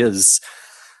else is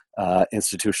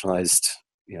institutionalized,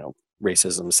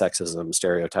 racism, sexism,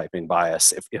 stereotyping,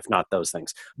 bias, if not those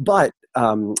things? But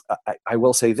I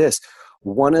will say this.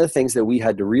 One of the things that we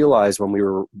had to realize when we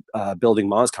were building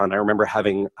MozCon, I remember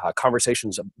having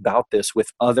conversations about this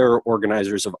with other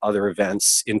organizers of other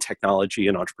events in technology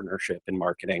and entrepreneurship and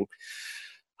marketing,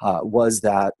 was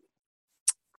that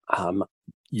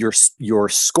your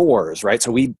scores, right? So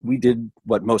we did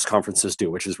what most conferences do,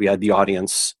 which is we had the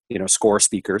audience, score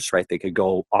speakers, right? They could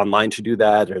go online to do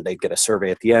that, or they'd get a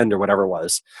survey at the end or whatever it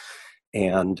was.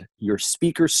 And your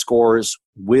speaker scores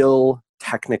will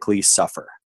technically suffer,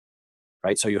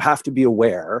 right? So you have to be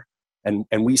aware, and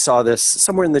we saw this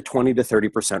somewhere in the 20 to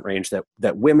 30% range,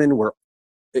 that women were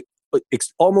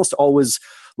almost always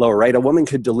lower, right? A woman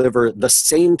could deliver the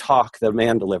same talk that a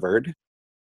man delivered,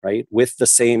 right, with the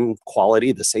same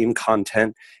quality, the same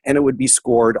content, and it would be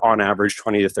scored on average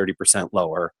 20 to 30%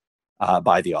 lower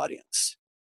by the audience.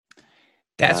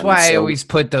 That's why I always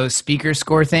put those speaker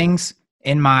score things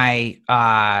in my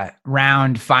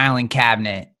round filing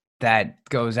cabinet that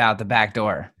goes out the back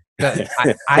door.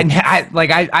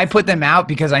 I put them out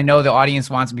because I know the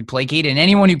audience wants to be placated, and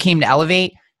anyone who came to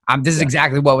Elevate, this is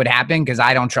exactly what would happen, because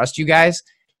I don't trust you guys.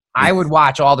 I would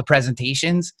watch all the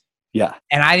presentations. Yeah.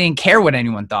 And I didn't care what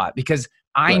anyone thought, because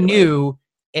I knew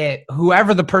it,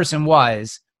 whoever the person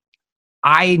was,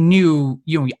 I knew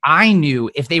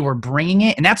if they were bringing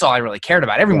it, and that's all I really cared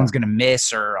about. Everyone's going to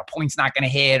miss, or a point's not going to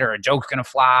hit, or a joke's going to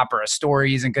flop, or a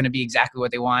story isn't going to be exactly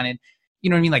what they wanted. You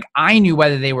know what I mean? Like, I knew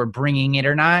whether they were bringing it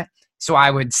or not. So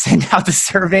I would send out the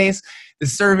surveys. The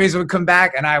surveys would come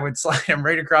back, and I would slide them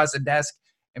right across the desk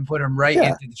and put them right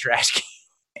into the trash can.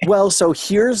 Well, so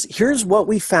here's what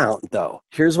we found, though.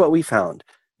 Here's what we found.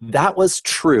 That was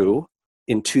true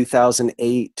in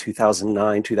 2008,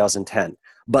 2009, 2010.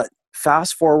 But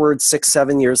fast forward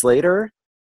 6-7 years later,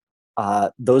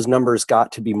 those numbers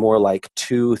got to be more like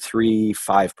 2, 3,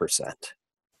 5%.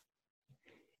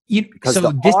 Because so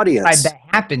the audience that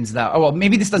happens, though. Oh, well,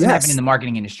 maybe this doesn't happen in the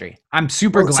marketing industry. I'm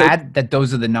super glad that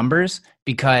those are the numbers,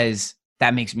 because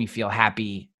that makes me feel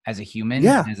happy as a human,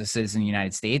 as a citizen of the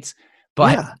United States.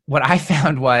 But what I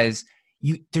found was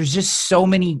there's just so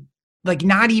many, like,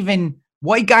 not even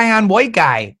white guy on white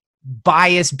guy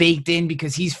bias baked in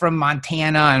because he's from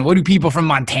Montana, and what do people from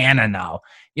Montana know?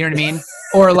 You know what I mean?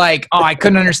 Or like, I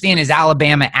couldn't understand his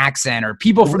Alabama accent, or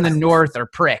people from the North are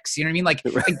pricks. You know what I mean? Like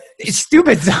it's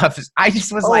stupid stuff. I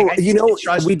just was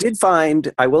we did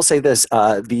find, I will say this,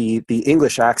 the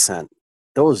English accent,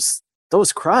 those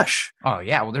crush. Oh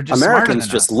yeah, well, they're just Americans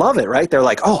just love it, right? They're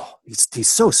like, oh, he's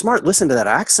so smart. Listen to that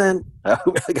accent. But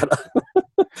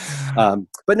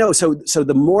no, so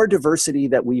the more diversity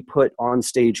that we put on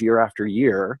stage year after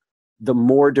year, the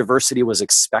more diversity was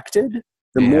expected.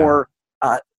 The more.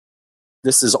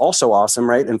 This is also awesome,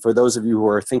 right? And for those of you who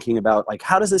are thinking about, like,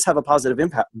 how does this have a positive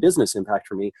business impact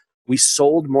for me? We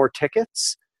sold more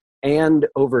tickets, and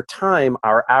over time,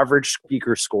 our average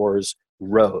speaker scores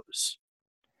rose.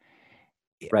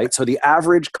 Right? So the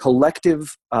average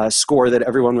collective score that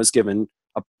everyone was given,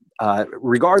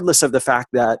 regardless of the fact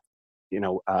that,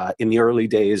 in the early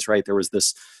days, right, there was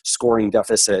this scoring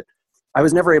deficit. I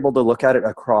was never able to look at it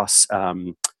across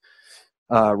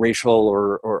racial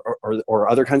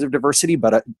or other kinds of diversity,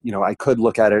 but I could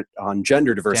look at it on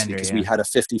gender diversity, because we had a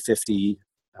 50-50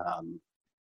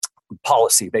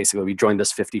 policy. Basically, we joined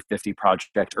this 50-50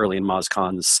 project early in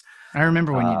MozCon's. I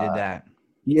remember when you did that.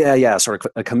 Yeah, sort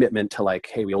of a commitment to, like,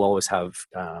 hey, we'll always have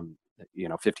 50-50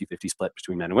 split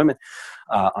between men and women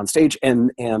on stage,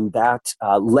 and that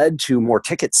led to more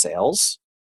ticket sales,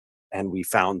 and we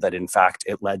found that in fact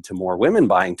it led to more women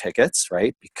buying tickets,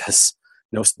 right? Because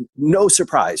no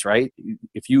surprise, right?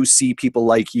 If you see people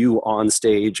like you on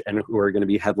stage and who are going to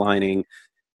be headlining,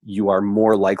 you are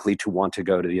more likely to want to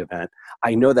go to the event.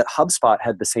 I know that HubSpot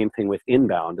had the same thing with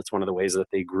Inbound. It's one of the ways that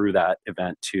they grew that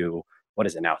event to, what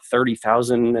is it now,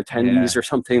 30,000 attendees or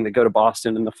something that go to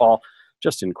Boston in the fall.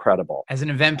 Just incredible. As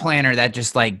an event planner, that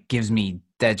just makes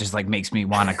me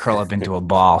want to curl up into a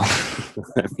ball.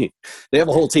 I mean, they have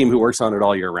a whole team who works on it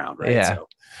all year round, right? Yeah.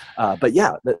 So, but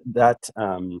yeah,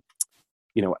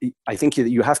 I think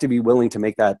you have to be willing to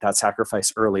make that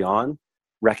sacrifice early on.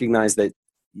 Recognize that,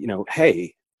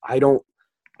 hey, I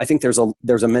think there's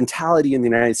a mentality in the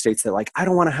United States that, like, I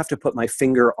don't want to have to put my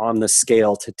finger on the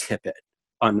scale to tip it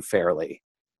unfairly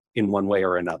in one way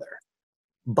or another.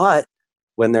 But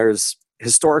when there's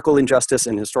historical injustice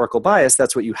and historical bias,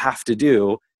 that's what you have to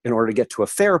do in order to get to a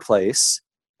fair place.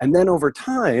 And then over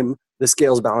time, the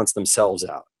scales balance themselves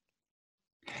out.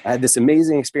 I had this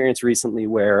amazing experience recently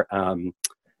where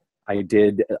I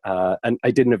did an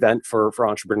event for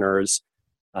entrepreneurs,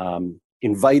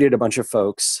 invited a bunch of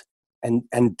folks, and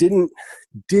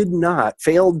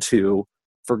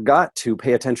forgot to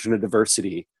pay attention to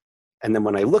diversity. And then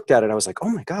when I looked at it, I was like, oh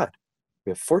my God,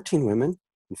 we have 14 women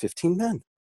and 15 men.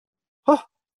 Oh,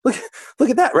 look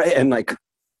at that, right? And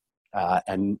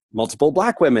and multiple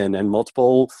Black women and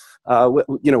multiple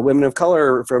women of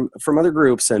color from other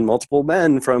groups and multiple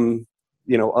men from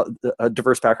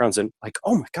diverse backgrounds, and like,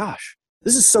 oh my gosh,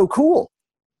 this is so cool.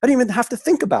 I didn't even have to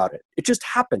think about it. It just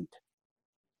happened.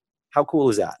 How cool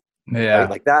is that? Yeah. Right?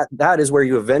 Like that is where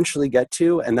you eventually get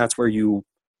to, and that's where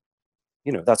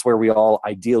that's where we all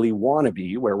ideally want to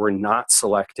be, where we're not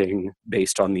selecting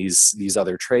based on these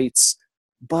other traits.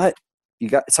 But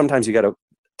sometimes you got to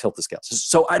tilt the scales.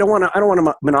 So I don't want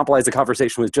to monopolize the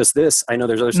conversation with just this. I know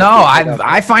there's other stuff. No,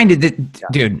 I find it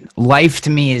that, dude, life to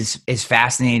me is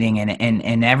fascinating, and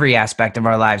in every aspect of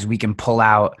our lives we can pull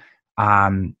out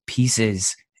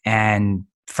pieces. And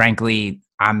frankly,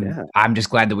 I'm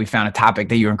just glad that we found a topic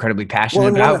that you're incredibly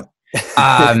passionate about.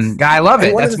 I love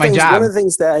it. That's my job. One of the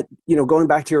things that, going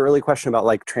back to your early question about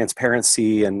like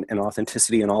transparency and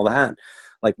authenticity and all that,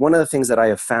 like one of the things that I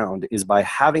have found is by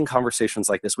having conversations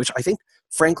like this, which I think,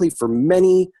 frankly, for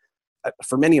many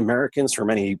Americans, for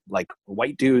many like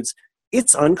white dudes,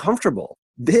 it's uncomfortable.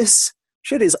 This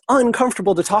shit is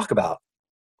uncomfortable to talk about,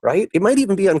 right? It might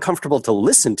even be uncomfortable to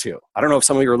listen to. I don't know if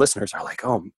some of your listeners are like,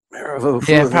 oh,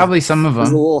 yeah, probably some of them.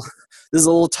 This is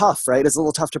a little tough, right? It's a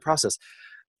little tough to process.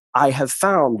 I have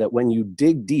found that when you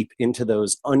dig deep into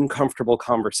those uncomfortable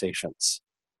conversations,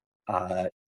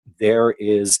 there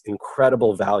is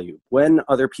incredible value. When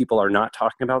other people are not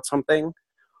talking about something,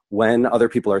 when other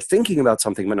people are thinking about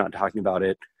something but not talking about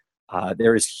it,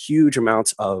 there is huge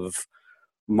amounts of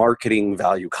marketing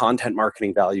value, content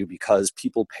marketing value, because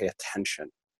people pay attention,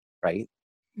 right?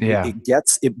 Yeah.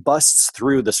 It busts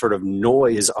through the sort of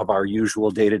noise of our usual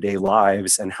day-to-day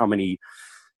lives and how many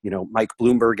Mike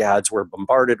Bloomberg ads we're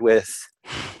bombarded with.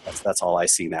 That's all I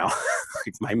see now.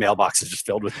 Like my mailbox is just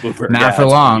filled with Bloomberg ads. Not for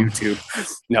long.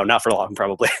 YouTube. No, not for long,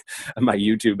 probably. My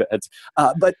YouTube ads.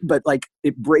 But like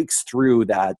it breaks through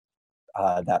that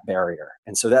barrier.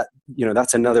 And so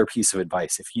that's another piece of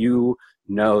advice. If you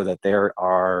know that there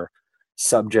are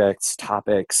subjects,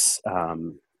 topics,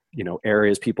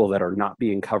 areas, people that are not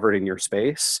being covered in your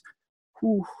space,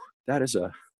 that is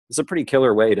a pretty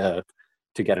killer way to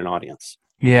get an audience.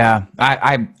 Yeah,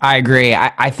 I agree.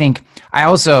 I think I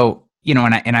also,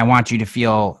 and I want you to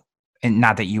feel, and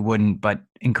not that you wouldn't, but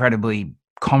incredibly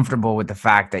comfortable with the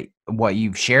fact that what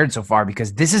you've shared so far,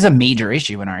 because this is a major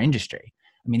issue in our industry.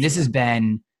 I mean, this has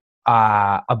been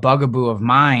a bugaboo of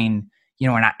mine,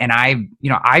 and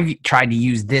I've tried to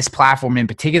use this platform in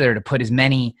particular to put as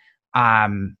many,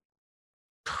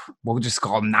 we'll just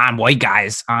call them non-white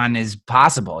guys on as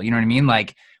possible. You know what I mean?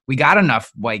 Like, we got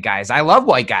enough white guys. I love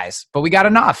white guys, but we got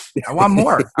enough. I want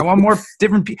more. I want more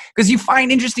different people, because you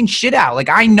find interesting shit out. Like,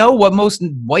 I know what most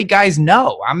white guys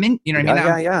know. I'm in, you know what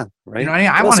I mean? Yeah. Right. You know what I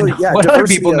mean? I want to know what other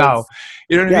people know.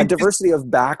 You know what I mean? Diversity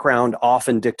of background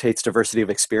often dictates diversity of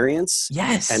experience.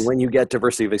 Yes. And when you get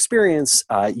diversity of experience,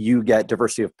 you get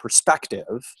diversity of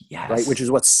perspective. Yes. Right. Which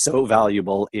is what's so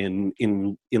valuable in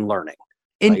learning.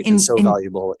 Right? And so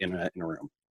valuable in a room.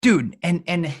 Dude,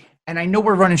 and I know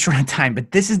we're running short on time,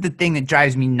 but this is the thing that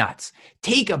drives me nuts.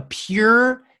 Take a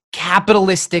pure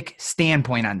capitalistic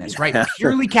standpoint on this, right?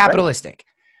 Purely capitalistic.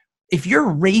 Right. If you're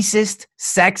racist,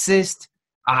 sexist,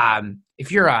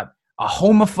 if you're a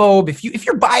homophobe, if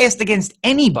you're biased against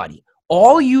anybody,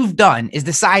 all you've done is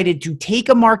decided to take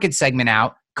a market segment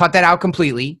out, cut that out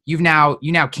completely. You now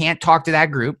can't talk to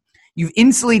that group. You've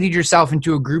insulated yourself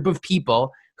into a group of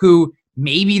people who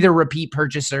maybe they're repeat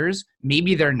purchasers,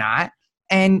 maybe they're not.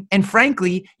 And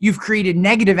frankly, you've created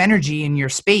negative energy in your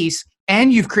space,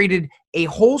 and you've created a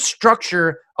whole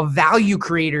structure of value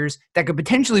creators that could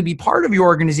potentially be part of your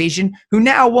organization who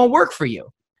now won't work for you.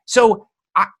 So,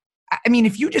 I mean,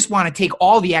 if you just want to take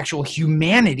all the actual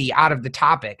humanity out of the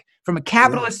topic from a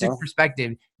capitalistic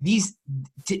perspective, these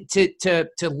to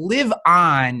live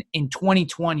on in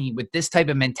 2020 with this type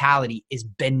of mentality is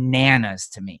bananas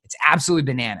to me. It's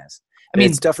absolutely bananas. I mean,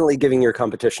 it's definitely giving your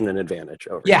competition an advantage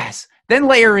over. Yes. Then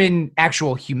layer in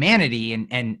actual humanity and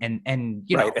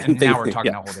you know, and now we're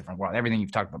talking a whole different world. Everything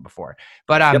you've talked about before.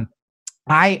 But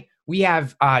we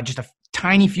have just a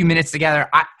tiny few minutes together.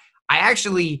 I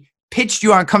actually pitched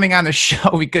you on coming on the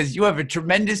show because you have a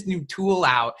tremendous new tool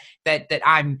out that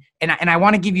I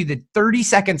want to give you the 30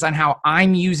 seconds on how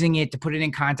I'm using it to put it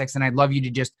in context, and I'd love you to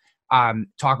just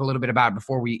talk a little bit about it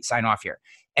before we sign off here.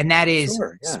 And that is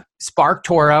Spark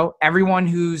Toro. Everyone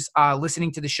who's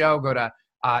listening to the show, go to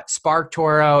Spark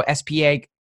Toro,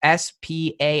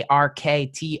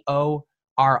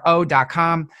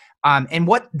 SparkToro.com. And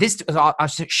what this, I'll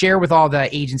share with all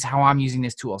the agents how I'm using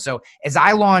this tool. So as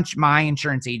I launch my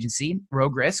insurance agency,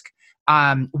 Rogue Risk,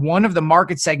 one of the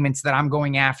market segments that I'm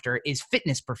going after is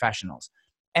fitness professionals.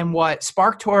 And what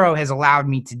Spark Toro has allowed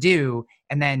me to do,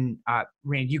 and then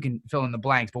Rand, you can fill in the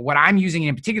blanks, but what I'm using it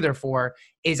in particular for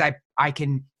is I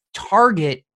can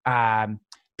target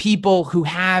people who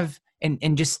have,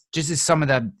 and just as some of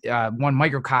the one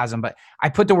microcosm, but I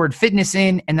put the word fitness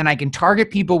in, and then I can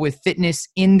target people with fitness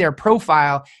in their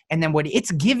profile. And then what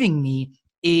it's giving me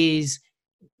is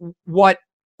what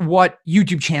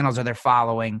YouTube channels are they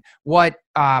following? What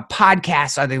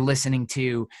podcasts are they listening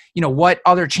to? You know, what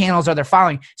other channels are they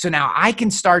following? So now I can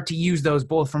start to use those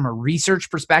both from a research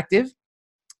perspective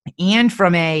and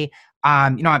from a,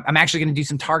 you know, I'm actually going to do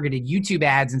some targeted YouTube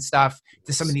ads and stuff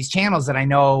to some of these channels that I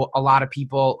know a lot of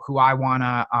people who I want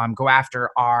to go after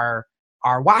are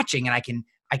watching, and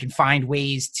I can find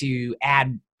ways to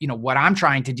add, you know, what I'm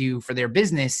trying to do for their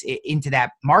business into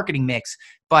that marketing mix.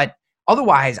 But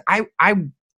otherwise,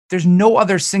 there's no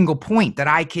other single point that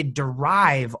I could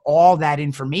derive all that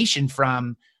information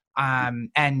from.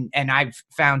 And I've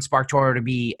found Spark Toro to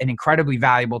be an incredibly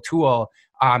valuable tool,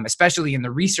 especially in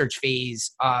the research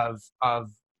phase of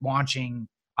launching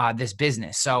this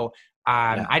business. So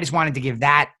I just wanted to give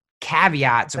that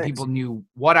caveat so people knew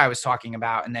what I was talking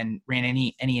about, and then ran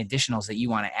any additionals that you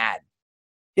want to add.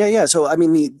 Yeah. So, I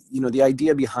mean, the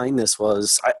idea behind this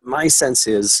was, my sense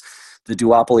is the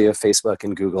duopoly of Facebook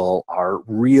and Google are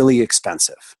really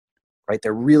expensive, right?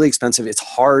 They're really expensive. It's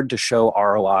hard to show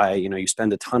ROI. You know, you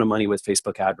spend a ton of money with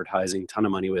Facebook advertising, a ton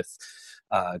of money with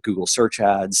Google search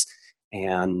ads.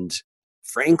 And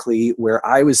frankly, where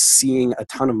I was seeing a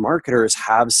ton of marketers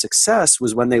have success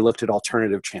was when they looked at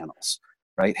alternative channels,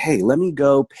 right? Hey, let me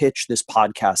go pitch this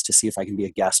podcast to see if I can be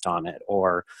a guest on it,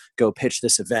 or go pitch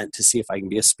this event to see if I can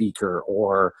be a speaker,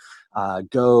 or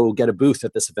go get a booth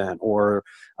at this event, or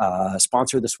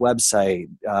sponsor this website,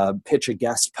 pitch a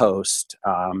guest post,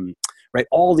 right?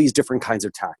 All these different kinds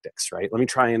of tactics, right? Let me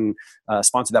try and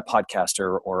sponsor that podcast,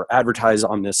 or advertise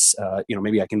on this,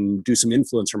 maybe I can do some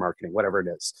influencer marketing, whatever it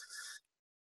is.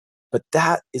 But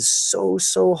that is so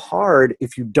hard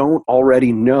if you don't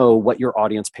already know what your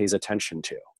audience pays attention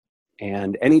to.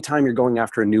 And anytime you're going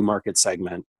after a new market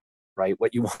segment, right,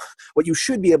 what you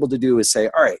should be able to do is say,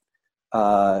 all right,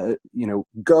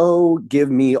 go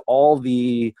give me all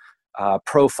the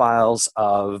profiles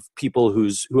of people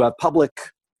who have public,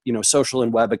 social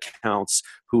and web accounts,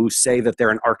 who say that they're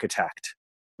an architect,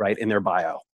 right, in their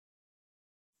bio.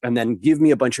 And then give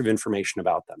me a bunch of information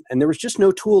about them. And there was just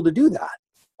no tool to do that.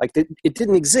 Like, it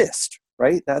didn't exist,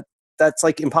 right? That's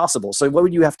like impossible. So what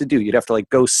would you have to do? You'd have to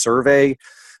go survey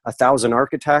 1,000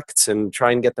 architects and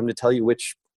try and get them to tell you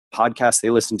which podcasts they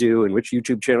listen to, and which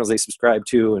YouTube channels they subscribe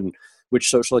to, and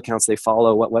which social accounts they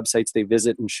follow, what websites they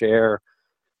visit and share.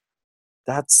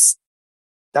 That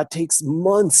takes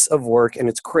months of work, and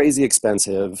it's crazy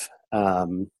expensive.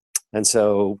 And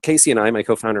so Casey and I, my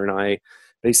co-founder, and I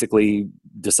basically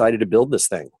decided to build this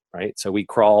thing, right? So we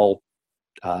crawl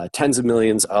tens of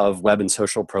millions of web and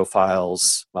social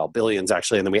profiles, well, billions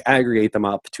actually, and then we aggregate them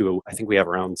up to, I think we have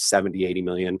around 70, 80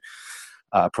 million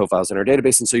profiles in our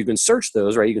database. And so you can search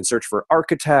those, right? You can search for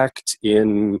architect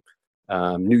in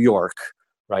New York,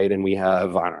 right? And we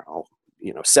have,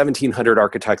 1,700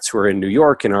 architects who are in New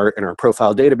York in our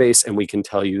profile database, and we can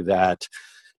tell you that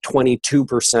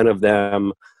 22% of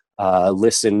them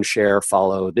listen, share,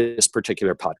 follow this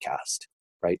particular podcast.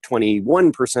 Right,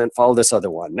 21% follow this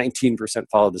other one, 19%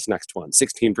 follow this next one,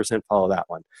 16% follow that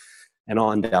one, and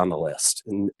on down the list.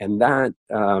 And that,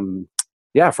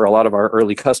 for a lot of our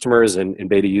early customers and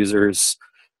beta users,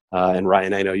 And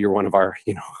Ryan, I know you're one of our,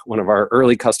 one of our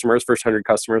early customers, first 100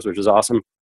 customers, which is awesome.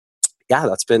 Yeah,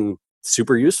 that's been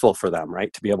super useful for them,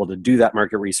 right? To be able to do that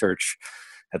market research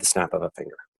at the snap of a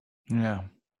finger. Yeah.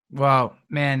 Well,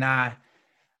 man, I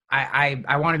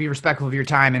want to be respectful of your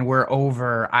time, and we're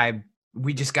over.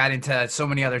 We just got into so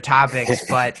many other topics,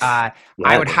 but I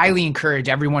would highly encourage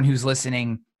everyone who's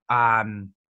listening.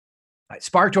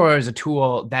 SparkToro is a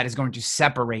tool that is going to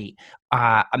separate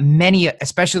many,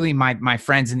 especially my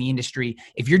friends in the industry.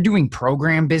 If you're doing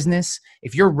program business,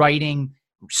 if you're writing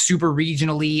super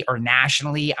regionally or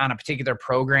nationally on a particular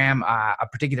program, a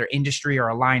particular industry or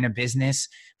a line of business,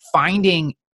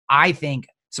 finding, I think,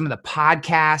 some of the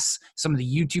podcasts, some of the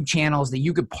YouTube channels that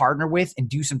you could partner with and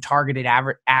do some targeted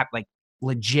like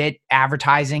legit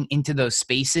advertising into those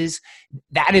spaces,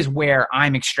 that is where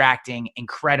I'm extracting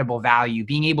incredible value.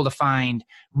 Being able to find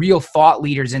real thought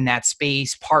leaders in that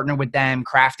space, partner with them,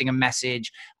 crafting a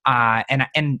message. And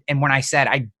when I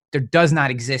said there does not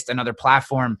exist another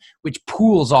platform which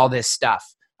pools all this stuff,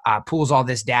 pools all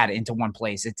this data into one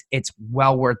place. It's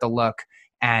well worth the look.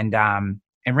 And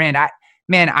Rand,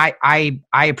 I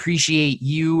appreciate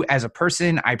you as a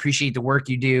person. I appreciate the work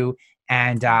you do.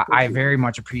 And I very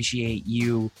much appreciate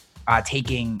you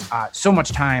taking so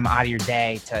much time out of your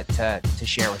day to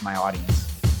share with my audience.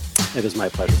 It is my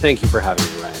pleasure. Thank you for having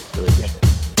me, Ryan. Really appreciate it.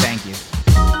 Thank you.